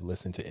people have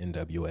listened to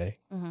NWA,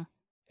 Mm-hmm.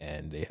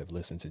 and they have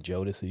listened to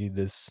Jodeci,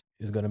 this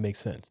is going to make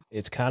sense.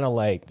 It's kind of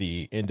like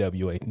the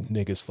NWA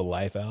Niggas for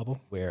Life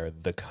album, where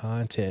the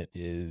content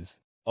is,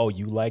 oh,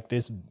 you like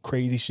this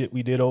crazy shit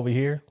we did over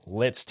here?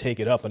 Let's take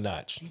it up a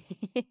notch.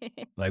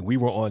 Like we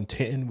were on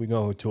 10, we're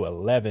going to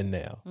 11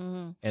 now.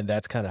 Mm-hmm. And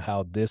that's kind of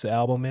how this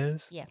album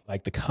is. Yeah.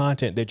 Like the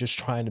content, they're just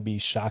trying to be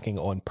shocking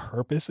on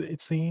purpose, it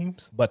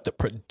seems. But the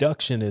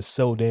production is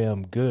so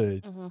damn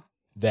good. Mm-hmm.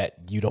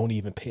 That you don't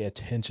even pay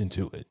attention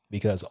to it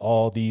because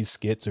all these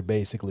skits are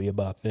basically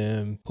about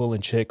them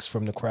pulling chicks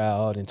from the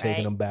crowd and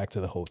taking them back to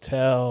the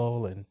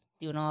hotel and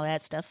doing all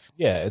that stuff.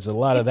 Yeah, it's a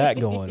lot of that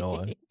going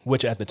on,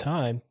 which at the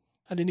time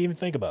I didn't even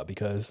think about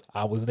because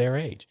I was their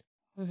age.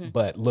 Mm-hmm.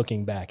 But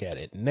looking back at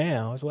it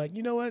now, it's like,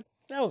 you know what?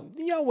 No,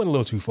 y'all went a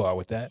little too far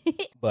with that.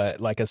 But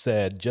like I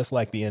said, just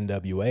like the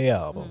NWA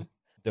album,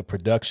 the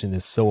production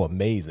is so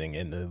amazing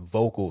and the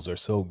vocals are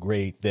so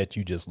great that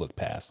you just look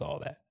past all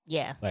that.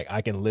 Yeah. Like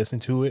I can listen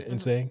to it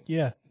and say,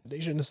 yeah, they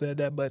shouldn't have said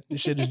that, but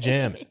this shit is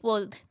jamming.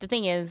 Well, the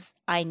thing is,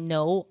 I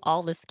know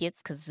all the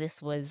skits because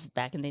this was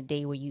back in the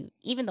day where you,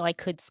 even though I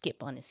could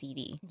skip on a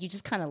CD, you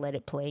just kind of let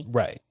it play.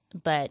 Right.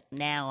 But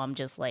now I'm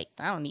just like,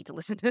 I don't need to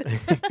listen to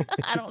this.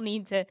 I don't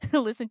need to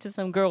listen to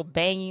some girl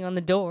banging on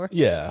the door.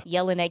 Yeah.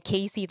 Yelling at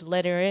Casey to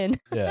let her in.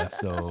 Yeah.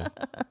 So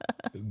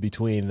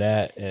between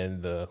that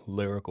and the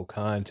lyrical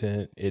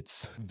content,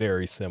 it's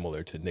very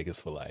similar to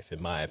Niggas for Life,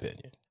 in my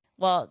opinion.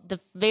 Well, the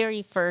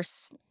very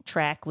first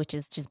track, which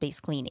is just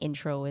basically an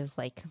intro, is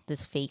like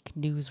this fake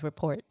news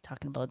report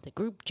talking about the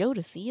group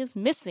Jodeci is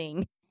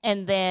missing.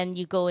 And then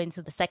you go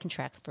into the second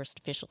track, the first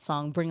official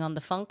song, Bring on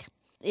the Funk.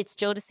 It's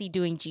Jodeci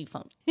doing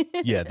G-Funk.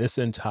 Yeah, this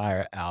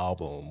entire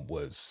album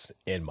was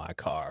in my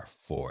car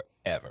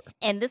forever.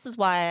 And this is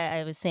why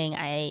I was saying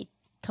I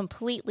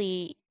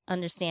completely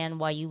understand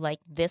why you like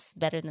this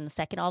better than the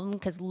second album.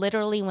 Because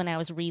literally when I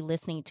was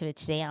re-listening to it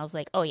today, I was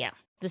like, oh yeah,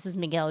 this is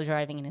Miguel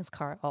driving in his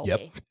car all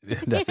day.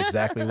 That's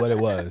exactly what it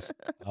was.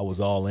 I was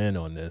all in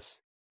on this.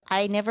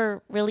 I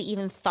never really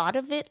even thought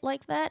of it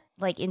like that,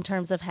 like in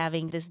terms of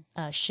having this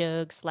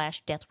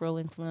Suge / Death Row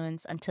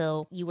influence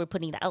until you were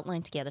putting the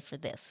outline together for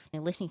this.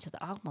 And listening to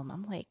the album,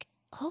 I'm like,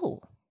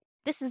 oh,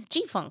 this is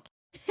G-Funk.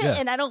 Yeah.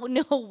 And I don't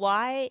know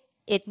why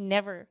it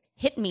never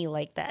hit me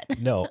like that.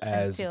 No,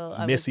 as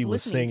Missy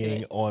was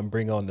singing on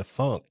Bring on the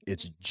Funk,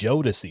 it's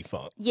Jodeci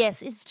Funk.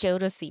 Yes, it's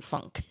Jodeci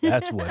Funk.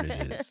 That's what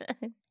it is.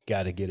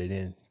 Got to get it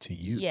into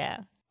you. Yeah.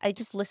 I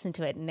just listened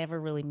to it and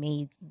never really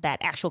made that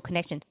actual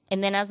connection.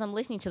 And then as I'm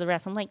listening to the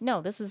rest, I'm like,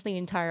 no, this is the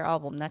entire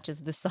album, not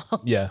just this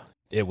song. Yeah,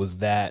 it was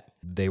that.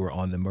 They were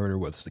on the Murder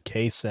Was the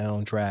Case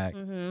soundtrack.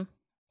 Mm-hmm.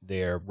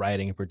 They're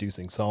writing and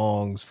producing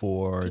songs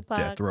for Tupac.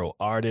 Death Row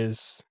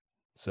artists.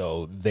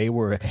 So they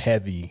were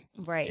heavy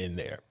in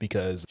there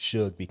because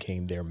Suge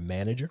became their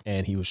manager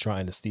and he was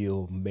trying to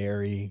steal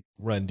Mary,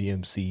 Run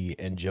DMC,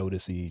 and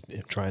Jodeci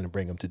and trying to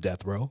bring them to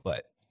Death Row.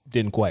 But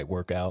didn't quite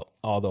work out,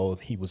 although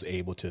he was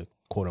able to,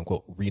 quote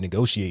unquote,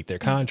 renegotiate their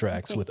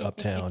contracts with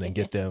Uptown and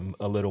get them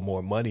a little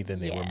more money than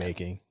they were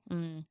making.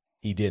 Mm.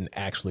 He didn't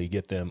actually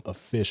get them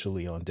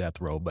officially on death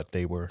row, but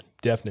they were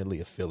definitely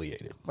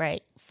affiliated.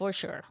 Right, for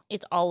sure.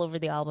 It's all over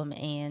the album,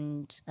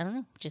 and I don't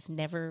know, just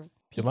never.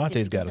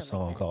 Devontae's got a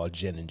song called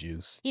Gin and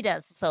Juice. He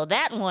does. So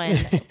that one,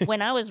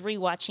 when I was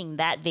rewatching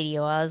that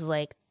video, I was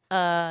like,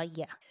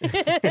 yeah.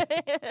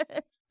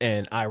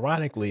 And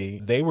ironically,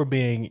 they were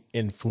being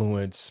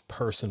influenced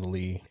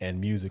personally and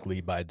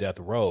musically by Death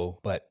Row,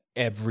 but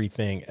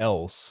everything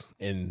else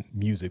in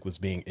music was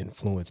being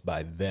influenced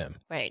by them.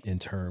 Right. In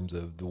terms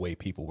of the way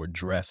people were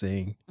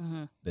dressing,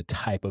 Mm-hmm. the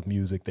type of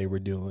music they were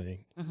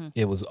doing. Mm-hmm.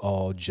 It was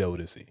all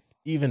Jodeci.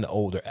 Even the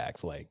older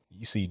acts, like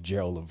you see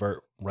Gerald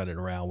Levert running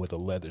around with a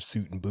leather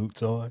suit and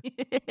boots on.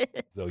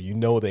 So you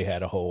know they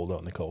had a hold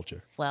on the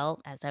culture.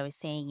 Well, as I was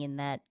saying in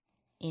that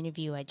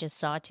interview I just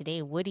saw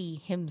today, Woody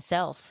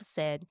himself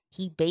said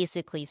he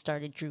basically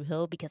started Dru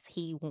Hill because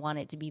he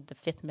wanted to be the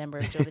fifth member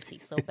of Jodeci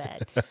so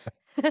bad.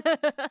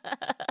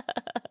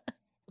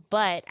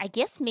 But I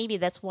guess maybe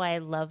that's why I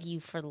Love You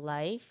for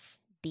Life,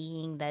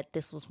 being that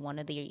this was one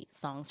of the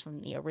songs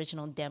from the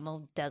original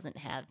demo, doesn't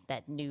have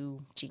that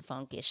new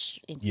G-Funkish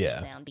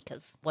sound because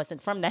it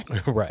wasn't from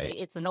that. Right.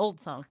 It's an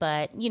old song.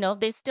 But, you know,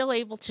 they're still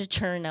able to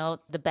churn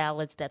out the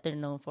ballads that they're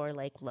known for,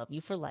 like Love You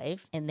for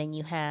Life. And then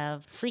you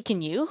have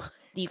Freakin' You.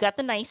 You got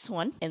the nice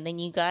one. And then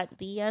you got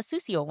the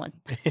Susio one.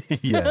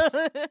 Yes.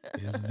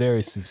 It's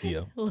very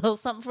Susio. A little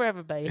something for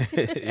everybody.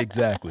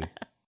 Exactly.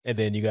 And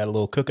then you got a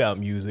little cookout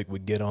music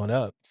with Get On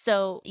Up.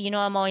 So, you know,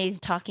 I'm always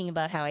talking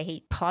about how I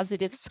hate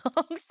positive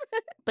songs,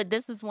 but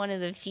this is one of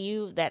the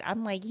few that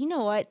I'm like, you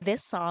know what?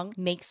 This song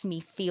makes me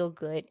feel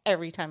good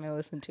every time I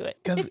listen to it.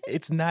 Because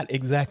it's not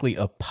exactly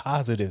a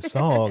positive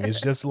song.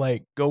 It's just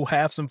like, go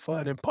have some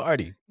fun and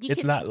party.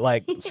 It's not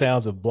like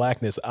Sounds of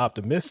Blackness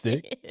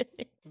optimistic.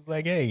 It's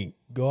like, hey,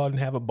 go out and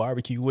have a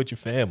barbecue with your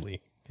family.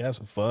 Have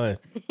some fun.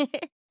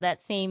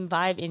 That same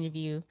Vibe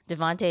interview,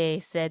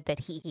 Devontae said that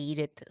he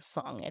hated this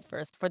song at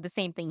first for the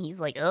same thing. He's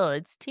like, oh,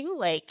 it's too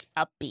like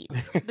upbeat.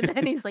 But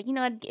then he's like, you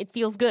know what? It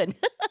feels good.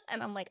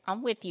 And I'm like,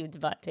 I'm with you,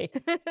 Devontae.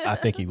 I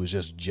think he was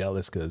just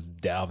jealous because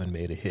Dalvin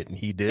made a hit and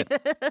he did.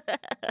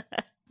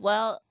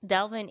 Well,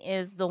 Dalvin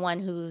is the one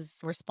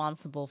who's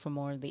responsible for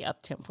more of the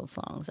up-tempo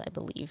songs, I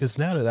believe. Because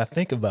now that I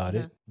think about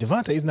it,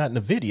 Devontae's not in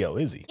the video,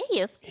 is he? Yeah, he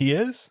is. He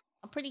is?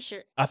 I'm pretty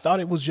sure. I thought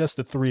it was just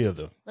the three of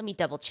them. Let me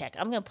double check.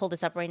 I'm going to pull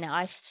this up right now.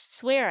 I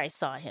swear I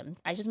saw him.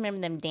 I just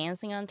remember them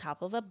dancing on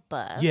top of a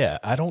bus. Yeah,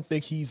 I don't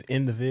think he's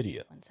in the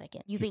video. 1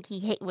 second. You think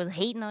he was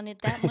hating on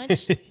it that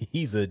much?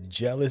 He's a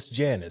jealous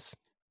Janice.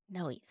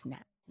 No, he's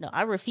not. No,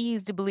 I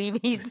refuse to believe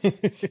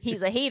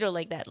he's a hater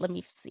like that. Let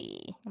me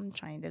see. I'm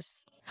trying to.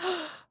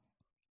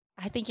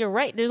 I think you're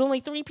right. There's only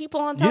 3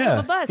 people on top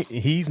of the bus.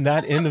 He's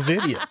not in the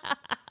video.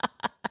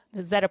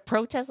 Is that a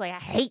protest? Like, I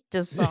hate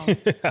this song.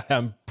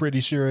 I'm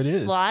pretty sure it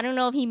is. Well, I don't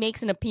know if he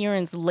makes an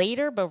appearance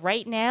later, but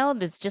right now,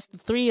 there's just the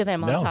 3 of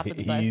them on top of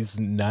the bus. He's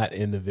not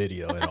in the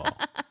video at all.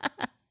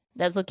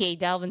 That's okay.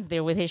 Dalvin's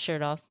there with his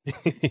shirt off.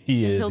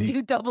 He is. He'll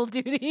do double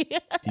duty.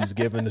 He's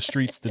giving the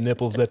streets the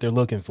nipples that they're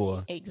looking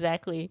for.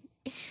 Exactly.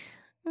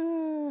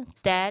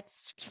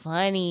 That's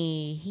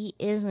funny. He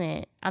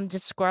isn't. I'm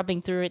just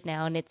scrubbing through it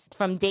now, and it's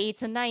from day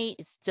to night.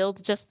 It's still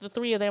just the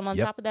 3 of them on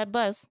top of that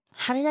bus.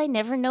 How did I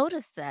never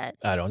notice that?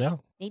 I don't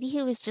know. Maybe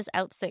he was just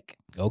out sick.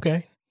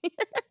 Okay.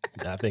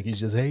 I think he's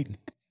just hating.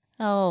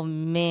 Oh,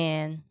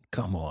 man.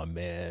 Come on,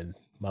 man.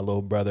 My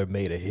little brother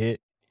made a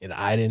hit, and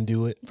I didn't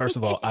do it. First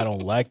of all, I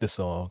don't like the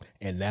song,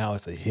 and now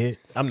it's a hit.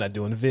 I'm not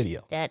doing the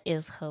video. That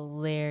is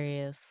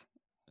hilarious.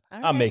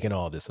 I'm making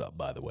all this up,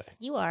 by the way.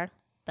 You are,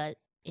 but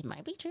it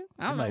might be true.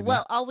 I don't know. might be.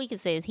 Well, all we can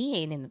say is he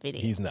ain't in the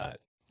video. He's not.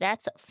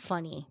 That's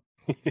funny.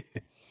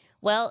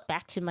 Well,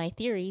 back to my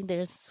theory.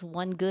 There's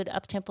one good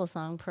up-tempo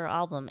song per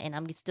album, and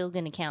I'm still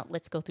going to count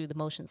Let's Go Through the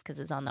Motions because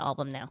it's on the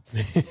album now.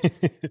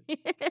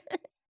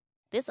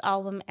 This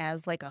album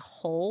as like a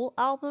whole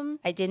album,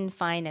 I didn't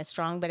find as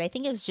strong, but I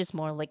think it was just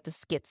more like the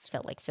skits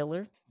felt like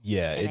filler.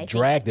 Yeah, And I it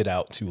dragged it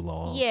out too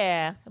long.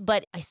 Yeah,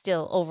 but I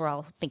still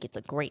overall think it's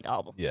a great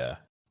album. Yeah.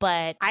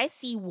 But I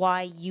see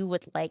why you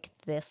would like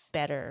this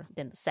better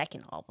than the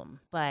second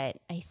album.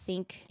 But I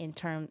think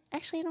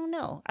actually, I don't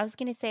know. I was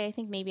going to say, I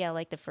think maybe I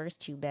like the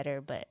first 2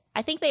 better, but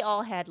I think they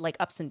all had like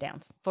ups and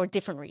downs for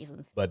different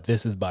reasons. But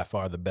this is by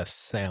far the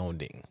best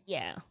sounding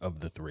Yeah. of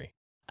the 3.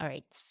 All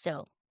right.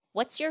 So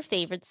what's your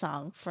favorite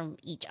song from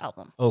each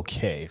album?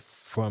 Okay,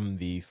 from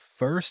the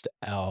first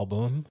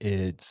album,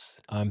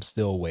 it's I'm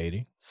Still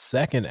Waiting.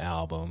 Second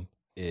album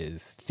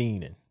is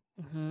Theenin'.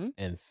 Mm-hmm.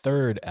 And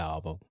third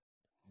album,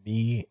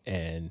 me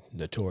and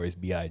Notorious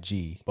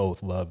B.I.G.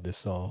 both love this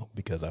song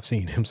because I've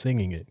seen him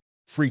singing it.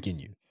 Freaking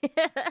You.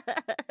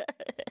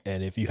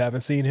 And if you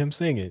haven't seen him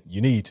sing it,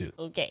 you need to.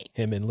 Okay.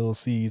 Him and Lil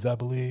C's, I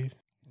believe,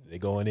 they're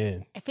going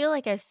in. I feel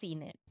like I've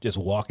seen it. Just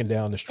walking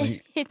down the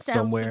street It sounds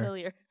somewhere.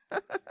 familiar.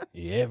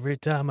 Every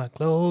time I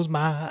close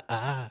my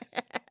eyes,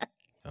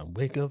 I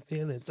wake up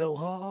feeling so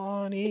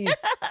horny.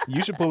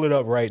 You should pull it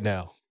up right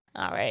now.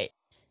 All right.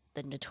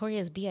 the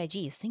Notorious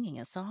B.I.G. is singing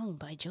a song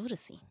by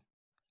Jodeci.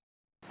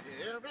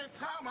 Every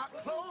time I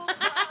close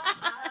my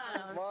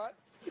eyes, what?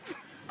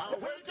 I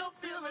wake up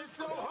feeling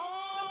so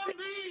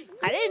horny.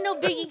 I didn't know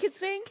Biggie could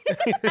sing.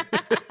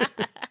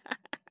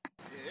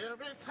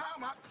 Every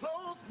time I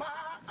close my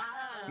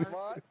eyes,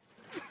 what?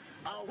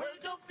 I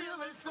wake up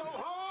feeling so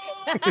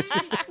horny.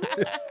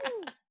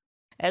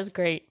 That's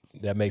great.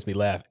 That makes me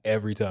laugh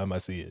every time I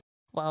see it.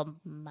 Well,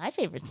 my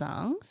favorite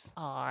songs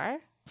are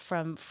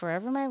from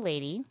Forever My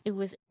Lady. It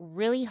was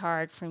really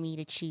hard for me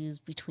to choose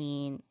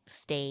between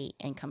Stay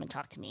and Come and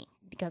Talk to Me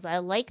because I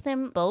like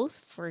them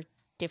both for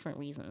different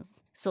reasons.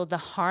 So the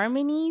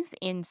harmonies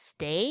in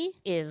Stay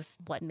is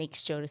what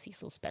makes Jodeci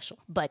so special.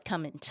 But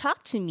Come and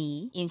Talk to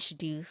Me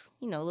introduce,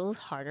 those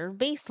harder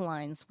bass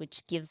lines,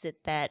 which gives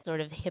it that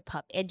sort of hip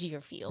hop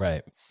edgier feel.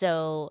 Right.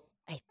 So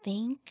I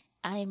think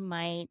I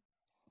might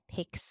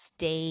pick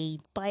Stay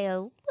by a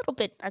little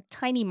bit, a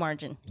tiny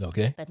margin.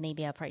 Okay. But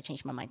maybe I'll probably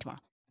change my mind tomorrow.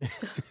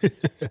 So,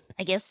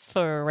 I guess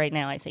for right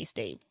now, I say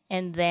Stay.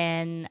 And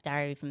then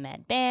Diary from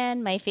Mad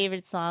Band, my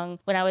favorite song.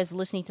 When I was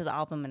listening to the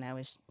album and I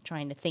was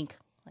trying to think,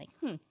 like,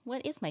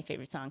 what is my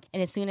favorite song?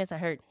 And as soon as I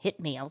heard Hit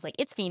Me, I was like,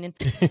 it's Fiendin'.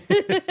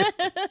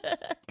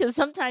 Because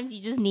sometimes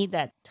you just need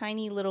that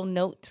tiny little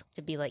note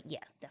to be like, yeah,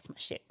 that's my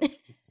shit.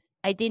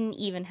 I didn't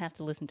even have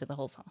to listen to the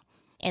whole song.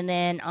 And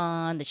then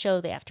on the show,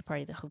 The After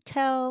Party at the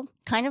Hotel,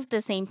 kind of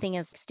the same thing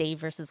as Stay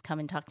versus Come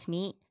and Talk to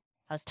Me.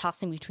 I was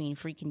tossing between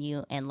Freaking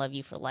You and Love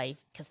You for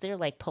Life because they're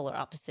like polar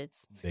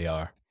opposites. They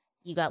are.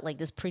 You got like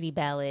this pretty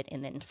ballad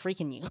and then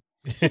Freaking You.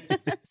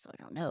 So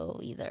I don't know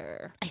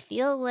either. I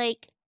feel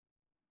like,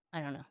 I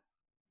don't know.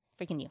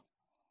 Freaking You.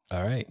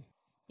 All right.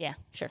 Yeah,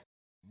 sure.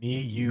 Me,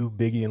 you,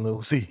 Biggie, and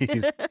Lil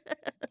C's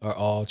are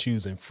all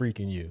choosing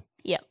Freaking You.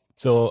 Yep.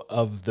 So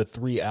of the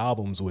 3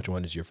 albums, which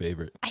one is your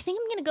favorite? I think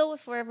I'm going to go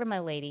with Forever My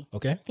Lady.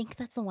 Okay. I think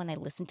that's the one I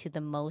listen to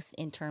the most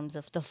in terms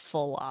of the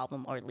full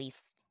album, or at least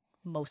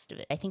most of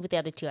it. I think with the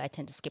other 2, I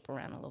tend to skip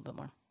around a little bit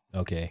more.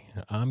 Okay.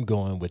 I'm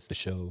going with the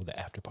show, The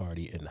After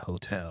Party in the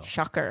Hotel.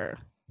 Shocker.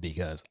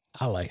 Because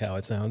I like how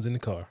it sounds in the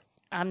car.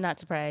 I'm not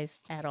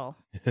surprised at all.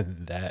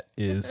 That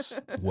is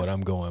what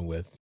I'm going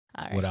with.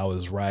 All right. When I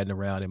was riding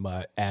around in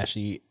my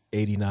ashy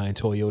 89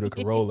 Toyota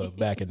Corolla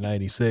back in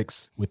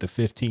 96 with the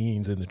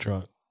 15s in the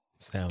trunk,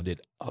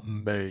 sounded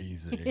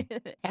amazing.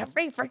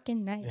 Every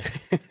freaking night.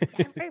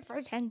 Every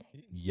freaking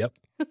day. Yep.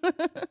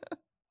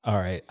 All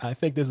right. I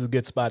think this is a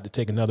good spot to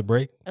take another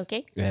break.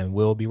 Okay. And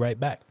we'll be right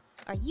back.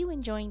 Are you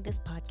enjoying this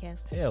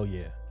podcast? Hell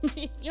yeah.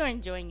 If you're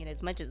enjoying it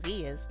as much as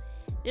he is,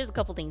 there's a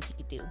couple things you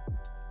could do.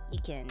 You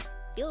can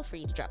feel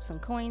free to drop some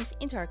coins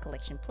into our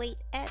collection plate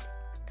at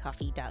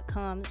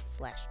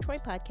coffee.com/Troy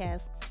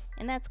Podcast,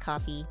 and that's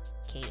coffee,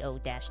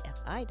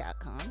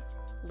 ko-fi.com.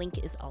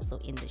 Link is also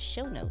in the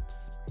show notes.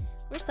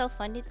 We're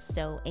self-funded,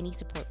 so any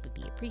support would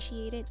be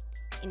appreciated.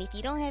 And if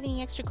you don't have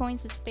any extra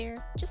coins to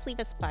spare, just leave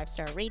us a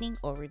 5-star rating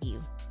or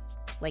review.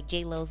 Like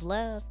J-Lo's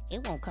Love,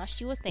 it won't cost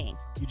you a thing.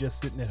 You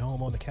just sitting at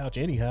home on the couch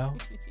anyhow.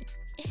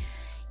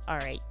 All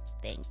right,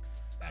 thanks.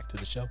 Back to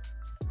the show.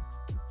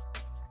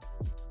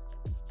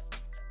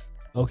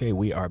 Okay,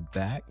 we are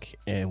back,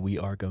 and we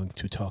are going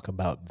to talk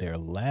about their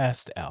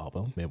last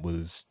album. It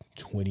was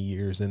 20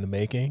 years in the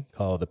making,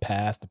 called The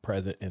Past, the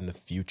Present, and the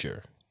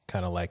Future.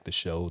 Kind of like the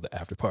show, The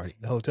After Party,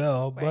 The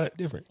Hotel, Right. but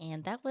different.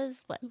 And that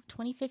was,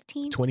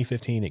 2015?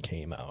 2015 it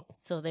came out.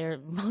 So their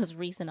most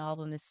recent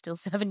album is still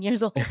 7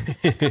 years old.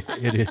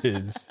 It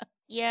is.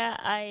 Yeah,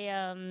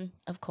 I,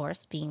 of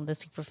course, being the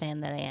super fan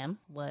that I am,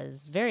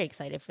 was very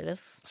excited for this.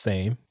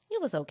 Same.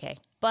 It was okay.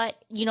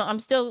 But, I'm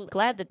still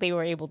glad that they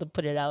were able to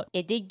put it out.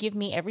 It did give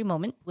me Every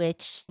Moment,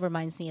 which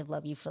reminds me of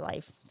Love You for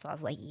Life. So I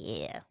was like,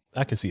 yeah,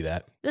 I can see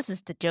that. this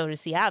is the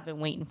Jodeci I've been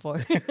waiting for.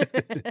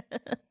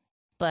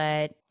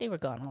 But they were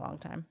gone a long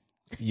time.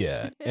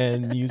 Yeah,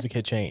 and music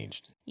had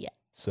changed. Yeah.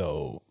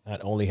 So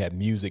not only had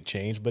music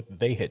changed, but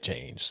they had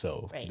changed.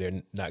 So Right.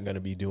 they're not going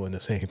to be doing the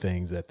same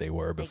things that they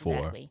were before.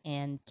 Exactly.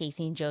 And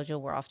Casey and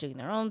JoJo were off doing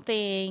their own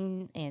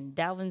thing, and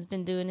Dalvin's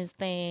been doing his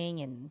thing,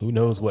 and Who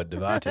knows what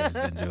Devontae's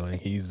been doing?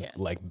 He's Yeah.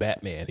 like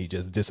Batman. He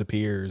just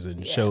disappears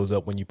and Yeah. shows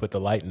up when you put the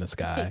light in the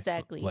sky.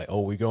 Exactly. Like,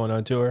 oh, we going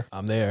on tour?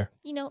 I'm there.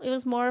 it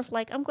was more of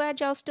like, I'm glad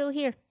y'all still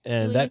here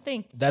And doing your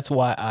thing. that's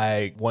why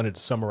I wanted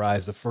to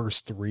summarize the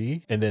first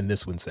 3 and then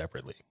this one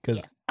separately. Because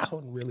Yeah. I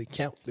don't really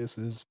count this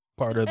as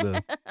part of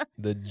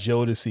the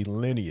Jodeci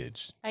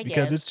lineage. I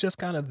because guess. it's just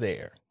kind of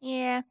there.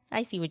 Yeah,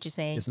 I see what you're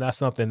saying. It's not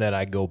something that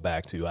I go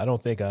back to. I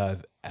don't think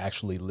I've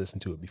actually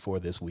listened to it before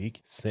this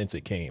week since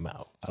it came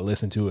out. I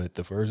listened to it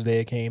the first day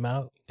it came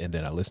out, and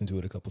then I listened to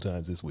it a couple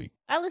times this week.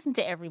 I listen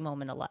to Every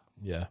Moment a lot.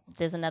 Yeah.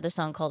 There's another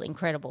song called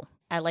Incredible.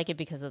 I like it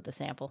because of the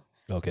sample.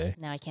 Okay.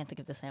 Now I can't think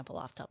of the sample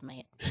off the top of my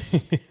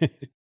head.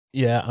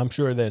 Yeah, I'm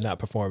sure they're not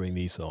performing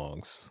these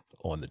songs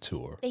on the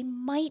tour. They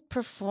might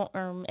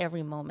perform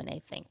Every Moment, I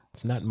think.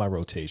 It's not in my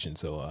rotation,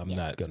 so I'm Yeah.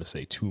 not going to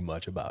say too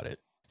much about it.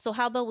 So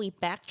how about we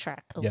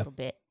backtrack a Yeah. little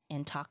bit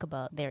and talk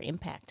about their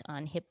impact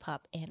on hip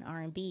hop and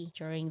R&B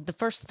during the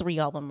first 3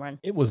 album run?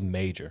 It was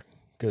major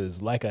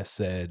because, like I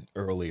said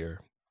earlier,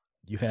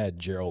 You had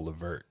Gerald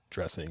Levert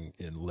dressing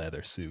in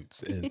leather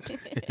suits and,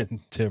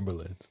 and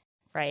Timberlands.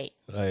 Right.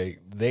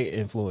 Like they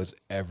influenced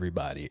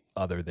everybody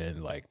other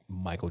than like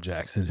Michael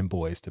Jackson and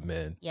Boys to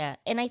Men. Yeah.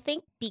 And I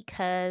think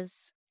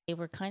because they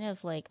were kind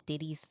of like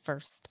Diddy's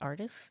first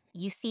artists,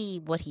 you see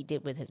what he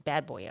did with his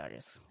Bad Boy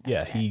artists. after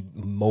Yeah, that. he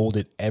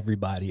molded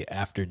everybody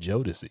after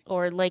Jodeci.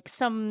 Or like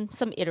some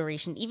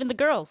iteration. Even the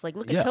girls, like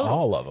look Yeah, at Total.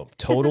 all of them.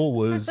 Total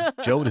was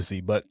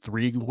Jodeci, but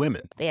 3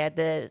 women. They had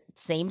the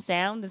same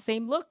sound, the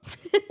same look.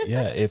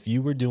 Yeah, if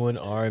you were doing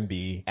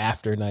R&B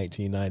after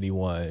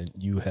 1991,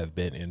 you have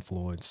been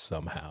influenced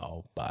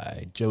somehow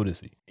by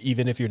Jodeci.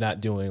 Even if you're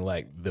not doing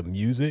like the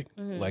music,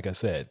 like I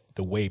said,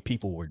 the way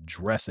people were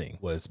dressing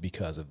was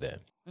because of them.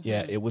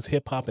 Yeah, it was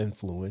hip hop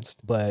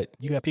influenced, but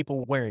you got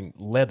people wearing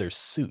leather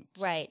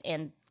suits. Right.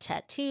 And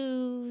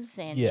tattoos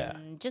and Yeah.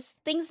 just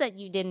things that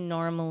you didn't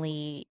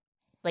normally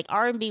like.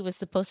 R&B was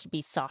supposed to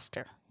be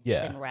softer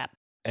Yeah. than rap.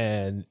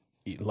 And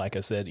like I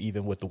said,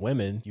 even with the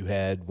women, you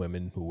had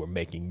women who were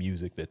making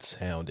music that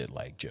sounded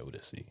like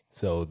Jodeci.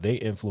 So they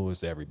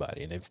influenced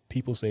everybody. And if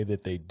people say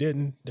that they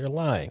didn't, they're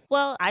lying.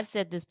 Well, I've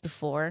said this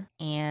before,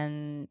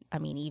 and I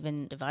mean,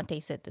 even Devante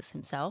said this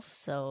himself.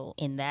 So,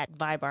 in that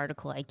Vibe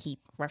article I keep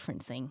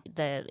referencing,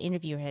 the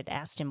interviewer had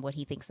asked him what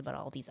he thinks about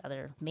all these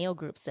other male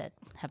groups that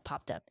have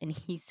popped up. And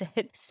he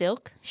said,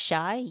 Silk,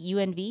 Shy,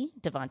 UNV,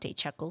 Devante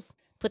chuckles.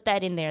 Put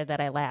that in there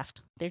that I laughed.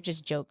 They're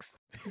just jokes.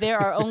 There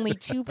are only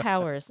two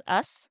powers,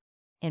 us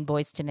and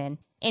Boys to Men.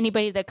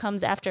 Anybody that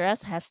comes after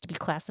us has to be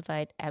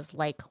classified as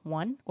like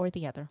one or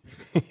the other.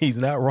 He's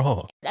not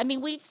wrong. I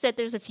mean, we've said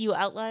there's a few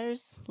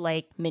outliers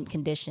like Mint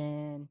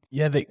Condition.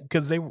 Yeah,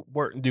 because they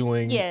weren't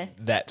doing Yeah.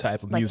 that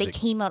type of Like music. they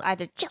came out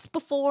either just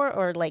before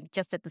or like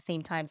just at the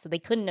same time. So they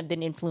couldn't have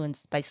been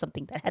influenced by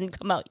something that hadn't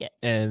come out yet.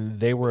 And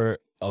they were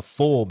a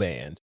full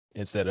band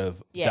instead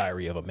of Yeah.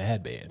 Diary of a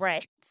Mad Band.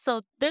 Right.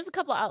 So there's a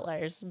couple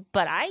outliers,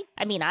 but I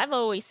mean, I've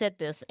always said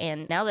this,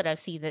 and now that I've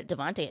seen that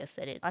Devante has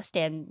said it, I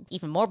stand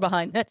even more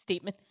behind that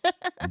statement.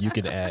 You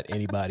can add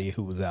anybody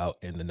who was out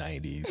in the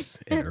 90s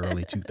and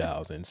early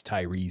 2000s.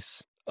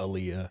 Tyrese,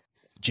 Aaliyah,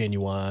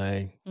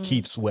 Genuine,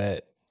 Keith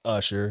Sweat,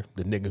 Usher,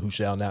 the nigga who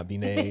shall not be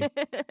named.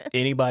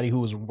 Anybody who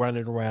was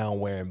running around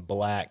wearing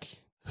black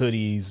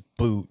hoodies,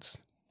 boots,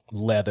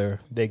 leather,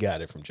 they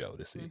got it from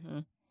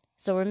Jodeci.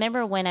 So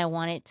remember when I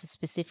wanted to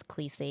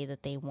specifically say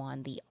that they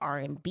won the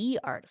R&B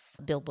Artists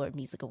Billboard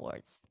Music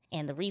Awards?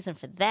 And the reason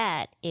for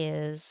that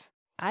is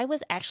I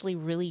was actually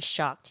really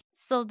shocked.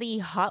 So the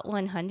Hot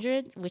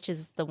 100, which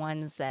is the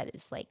ones that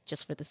is like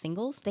just for the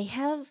singles, they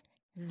have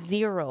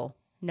 0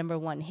 number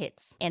 1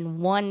 hits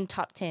and 1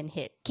 top 10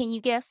 hit. Can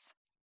you guess?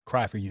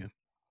 Cry for You.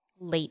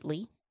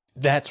 Lately,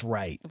 That's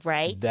right.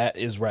 right? That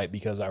is right,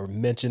 because I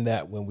mentioned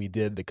that when we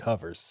did the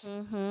covers.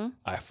 Mm-hmm.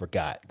 I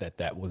forgot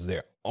that was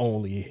their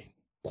only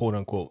quote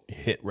unquote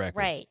hit record.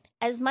 Right.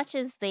 As much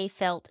as they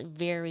felt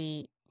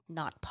very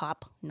not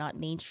pop, not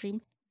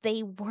mainstream,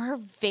 they were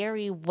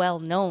very well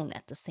known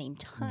at the same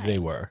time. They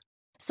were.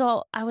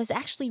 So I was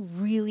actually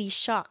really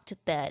shocked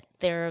that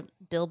their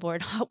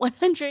Billboard Hot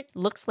 100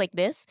 looks like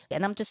this.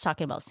 And I'm just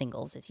talking about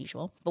singles as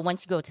usual. But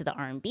once you go to the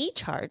R&B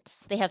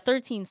charts, they have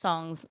 13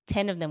 songs.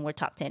 10 of them were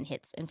top 10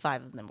 hits and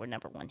 5 of them were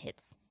number 1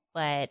 hits.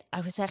 But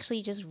I was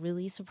actually just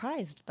really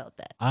surprised about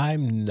that.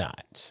 I'm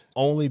not.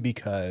 Only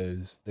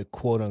because the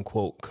quote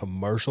unquote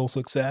commercial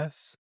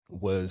success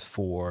was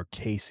for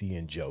Casey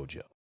and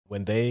JoJo.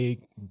 When they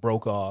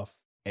broke off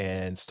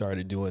and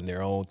started doing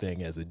their own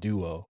thing as a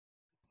duo,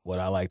 what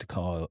I like to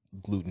call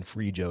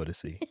gluten-free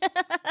Jodeci,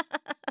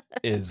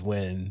 is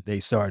when they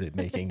started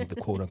making the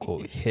quote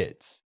unquote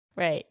hits.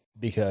 Right.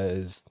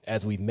 Because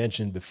as we've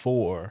mentioned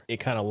before, it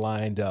kind of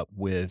lined up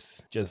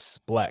with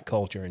just Black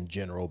culture in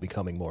general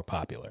becoming more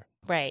popular.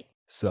 Right.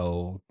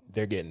 So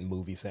they're getting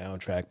movie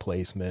soundtrack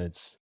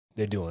placements,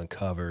 they're doing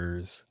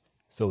covers.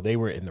 So they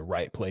were in the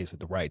right place at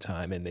the right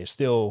time, and they're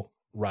still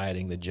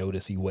riding the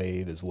Jodeci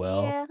wave as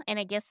well. Yeah. And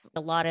I guess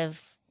a lot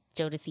of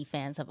Jodeci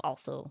fans have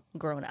also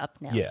grown up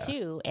now Yeah.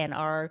 too and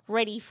are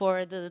ready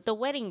for the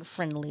wedding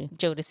friendly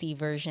Jodeci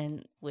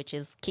version, which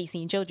is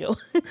Casey and JoJo.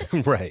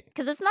 Right.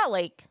 Because it's not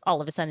like all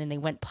of a sudden they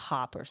went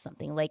pop or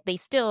something. Like they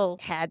still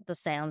had the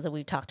sounds that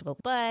we've talked about,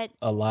 but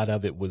A lot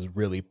of it was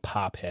really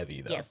pop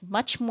heavy, though. yes,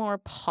 much more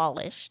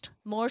polished,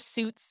 more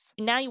suits.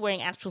 Now you're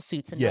wearing actual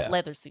suits and Yeah. not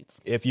leather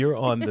suits. If you're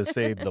on the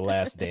Save the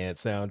Last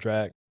Dance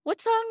soundtrack, What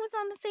song was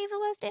on the Save the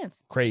Last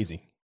Dance?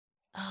 crazy.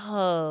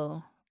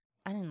 Oh,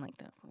 I didn't like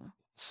that song.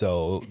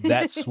 So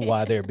that's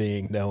why they're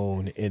being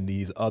known in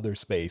these other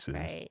spaces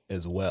Right.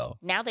 as well.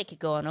 Now they could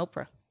go on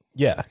Oprah.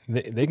 Yeah,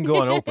 they can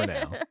go on Oprah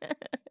now.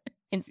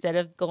 Instead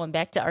of going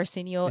back to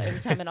Arsenio every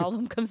time an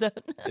album comes out.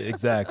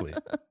 Exactly.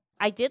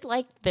 I did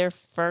like their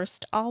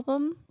first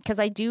album because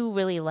I do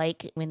really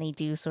like when they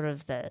do sort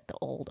of the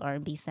old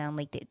R&B sound,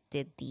 like they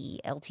did the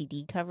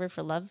LTD cover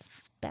for Love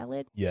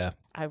Ballad. Yeah.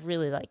 I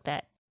really like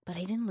that. But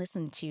I didn't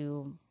listen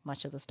to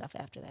much of the stuff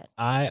after that.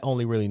 I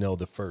only really know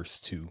the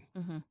first two.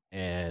 Hmm.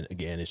 And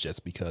again, it's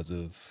just because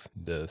of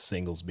the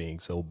singles being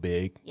so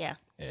big Yeah.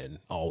 and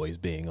always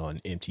being on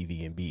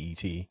MTV and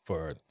BET.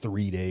 For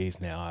 3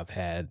 days now, I've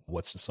had,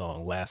 what's the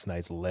song? Last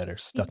Night's Letter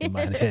stuck in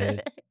my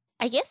head.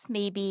 I guess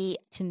maybe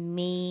to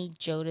me,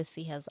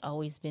 Jodeci has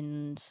always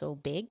been so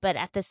big, but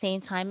at the same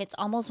time, it's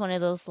almost one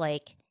of those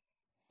like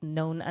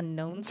known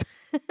unknowns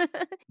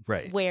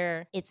Right.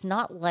 where it's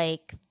not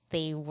like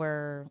they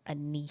were a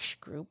niche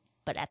group,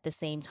 but at the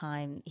same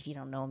time, if you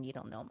don't know them, you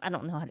don't know them. I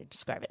don't know how to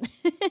describe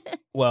it.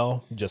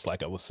 Well, just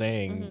like I was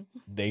saying,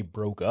 they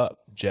broke up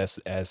just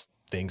as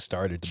things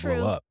started to True.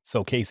 blow up.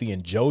 So Casey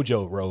and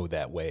JoJo rode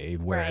that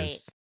wave, whereas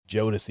Right.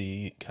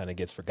 Jodeci kind of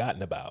gets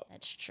forgotten about.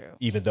 That's true.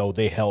 Even though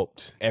they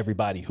helped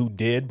everybody who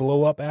did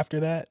blow up after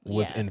that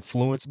was Yeah.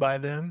 influenced by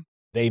them,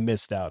 they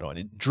missed out on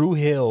it. Drew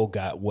Hill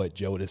got what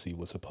Jodeci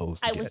was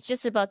supposed to I get. was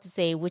just about to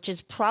say, which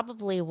is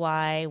probably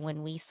why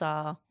when we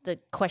saw the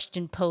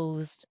question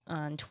posed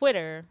on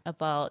Twitter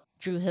about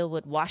Drew Hill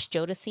would wash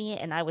Jodeci,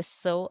 and I was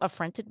so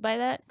affronted by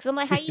that because I'm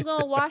like, how you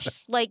gonna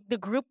wash like the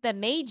group that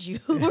made you?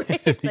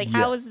 Like,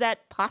 how is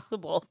that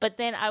possible? But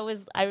then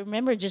I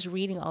remember just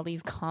reading all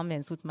these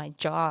comments with my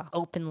jaw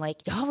open,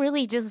 like, y'all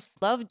really just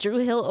love Drew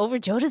Hill over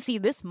Jodeci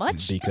this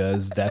much?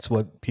 Because that's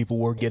what people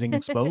were getting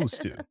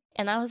exposed to.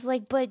 And I was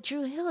like, but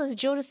Drew Hill is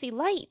Jodeci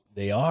light.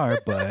 They are,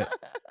 but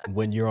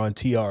when you're on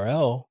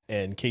TRL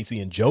and Casey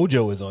and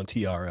JoJo is on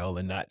TRL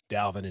and not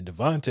Dalvin and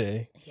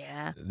Devontae,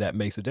 Yeah. that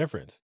makes a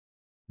difference.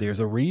 There's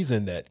a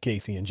reason that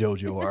Casey and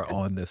JoJo are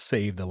on the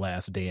Save the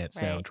Last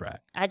Dance Right. soundtrack.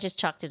 I just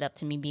chalked it up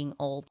to me being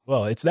old.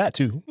 Well, it's that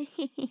too.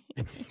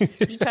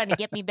 You trying to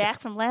get me back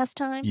from last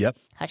time? Yep.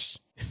 Hush.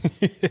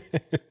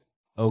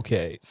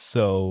 Okay,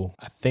 so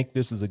I think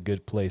this is a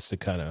good place to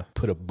kind of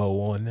put a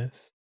bow on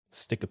this,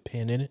 stick a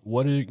pin in it.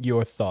 What are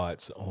your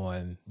thoughts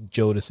on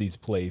Jodeci's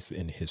place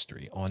in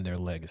history, on their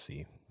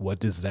legacy? What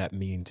does that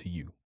mean to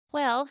you?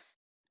 Well,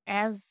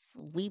 as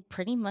we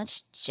pretty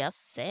much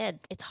just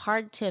said, it's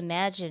hard to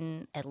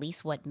imagine at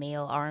least what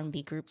male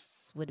R&B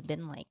groups would have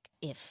been like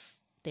if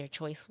their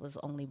choice was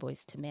only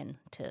Boys to Men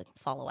to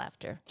follow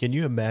after. Can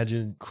you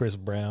imagine Chris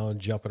Brown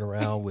jumping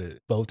around with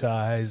bow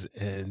ties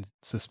and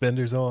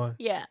suspenders on?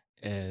 Yeah.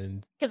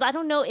 And Because I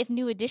don't know if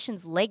New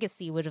Edition's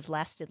legacy would have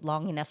lasted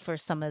long enough for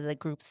some of the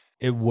groups.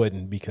 it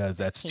wouldn't, because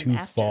that's Came too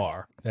after.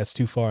 far. That's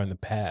too far in the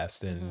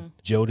past. And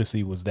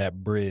Jodeci was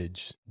that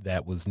bridge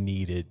that was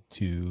needed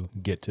to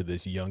get to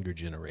this younger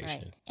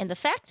generation. Right. And the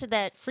fact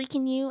that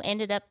Freaking You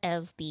ended up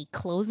as the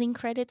closing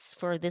credits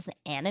for this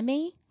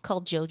anime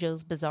called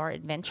JoJo's Bizarre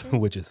Adventure.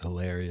 Which is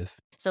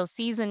hilarious. So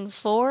season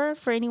 4,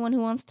 for anyone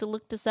who wants to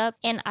look this up.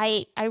 And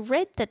I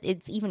read that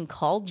it's even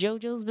called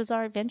JoJo's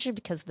Bizarre Adventure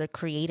because the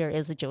creator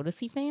is a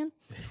Jodeci fan.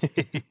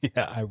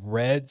 Yeah, I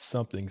read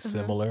something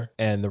similar.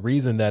 And the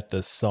reason that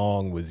the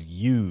song was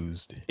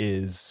used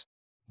is,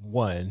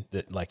 one,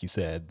 that, like you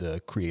said, the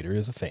creator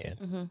is a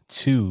fan.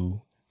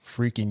 2,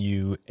 Freaking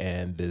You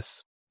and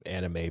this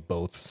anime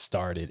both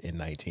started in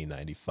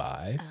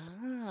 1995.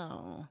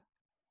 Oh.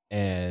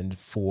 And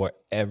for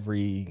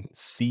every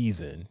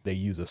season, they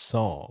use a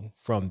song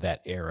from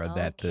that era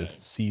that the Okay.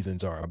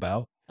 seasons are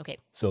about. Okay.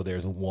 So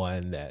there's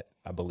one that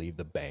I believe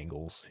the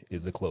Bangles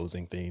is the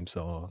closing theme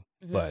song.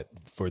 But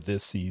for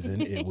this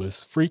season, it was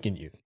Freaking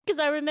You. Because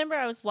I remember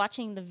I was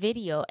watching the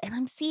video and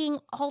I'm seeing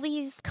all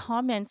these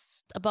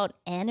comments about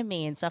anime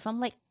and stuff. I'm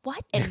like,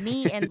 what? And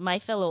me and my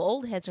fellow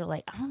old heads are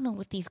like, I don't know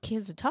what these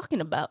kids are talking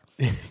about.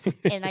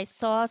 And I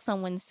saw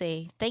someone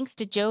say, thanks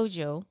to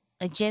JoJo,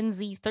 a Gen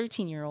Z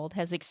 13-year-old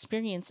has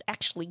experienced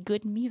actually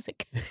good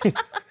music.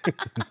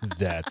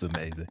 That's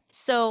amazing.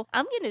 So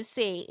I'm going to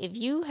say if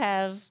you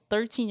have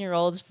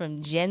 13-year-olds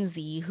from Gen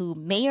Z who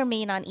may or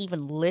may not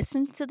even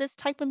listen to this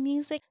type of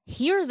music,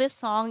 hear this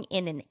song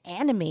in an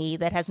anime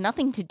that has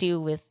nothing to do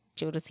with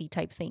Jodeci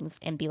type things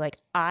and be like,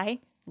 I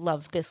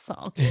love this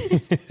song.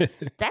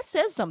 That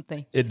says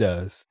something. It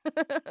does.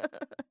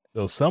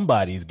 So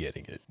somebody's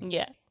getting it.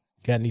 Yeah.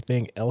 Got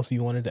anything else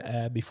you wanted to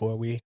add before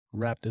we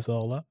wrap this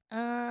all up?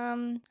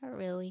 Not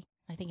really.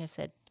 I think I've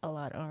said a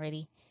lot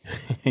already.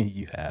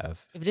 You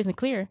have. If it isn't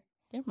clear,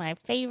 they're my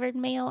favorite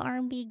male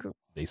R&B group.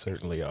 They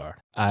certainly are.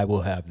 I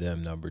will have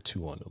them number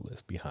 2 on the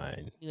list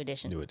behind New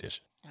Edition. New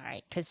Edition. All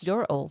right, because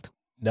you're old.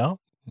 No,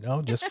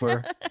 just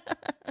for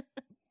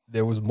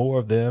there was more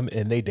of them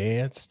and they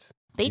danced.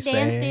 They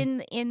danced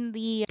sang. in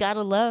the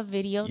Gotta Love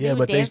video. Yeah, They were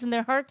but dancing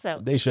their hearts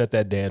out. They shut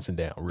that dancing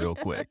down real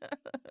quick.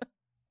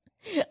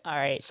 All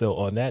right. So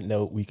on that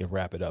note, we can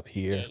wrap it up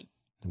here. Okay.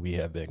 We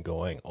have been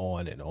going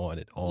on and on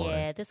and on.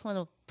 Yeah, this one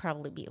will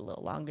probably be a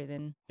little longer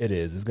than. It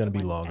is. It's going to be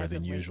Ones longer as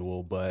than of late.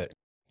 usual, but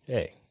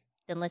hey,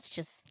 Then let's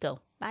just go.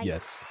 Bye.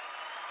 yes.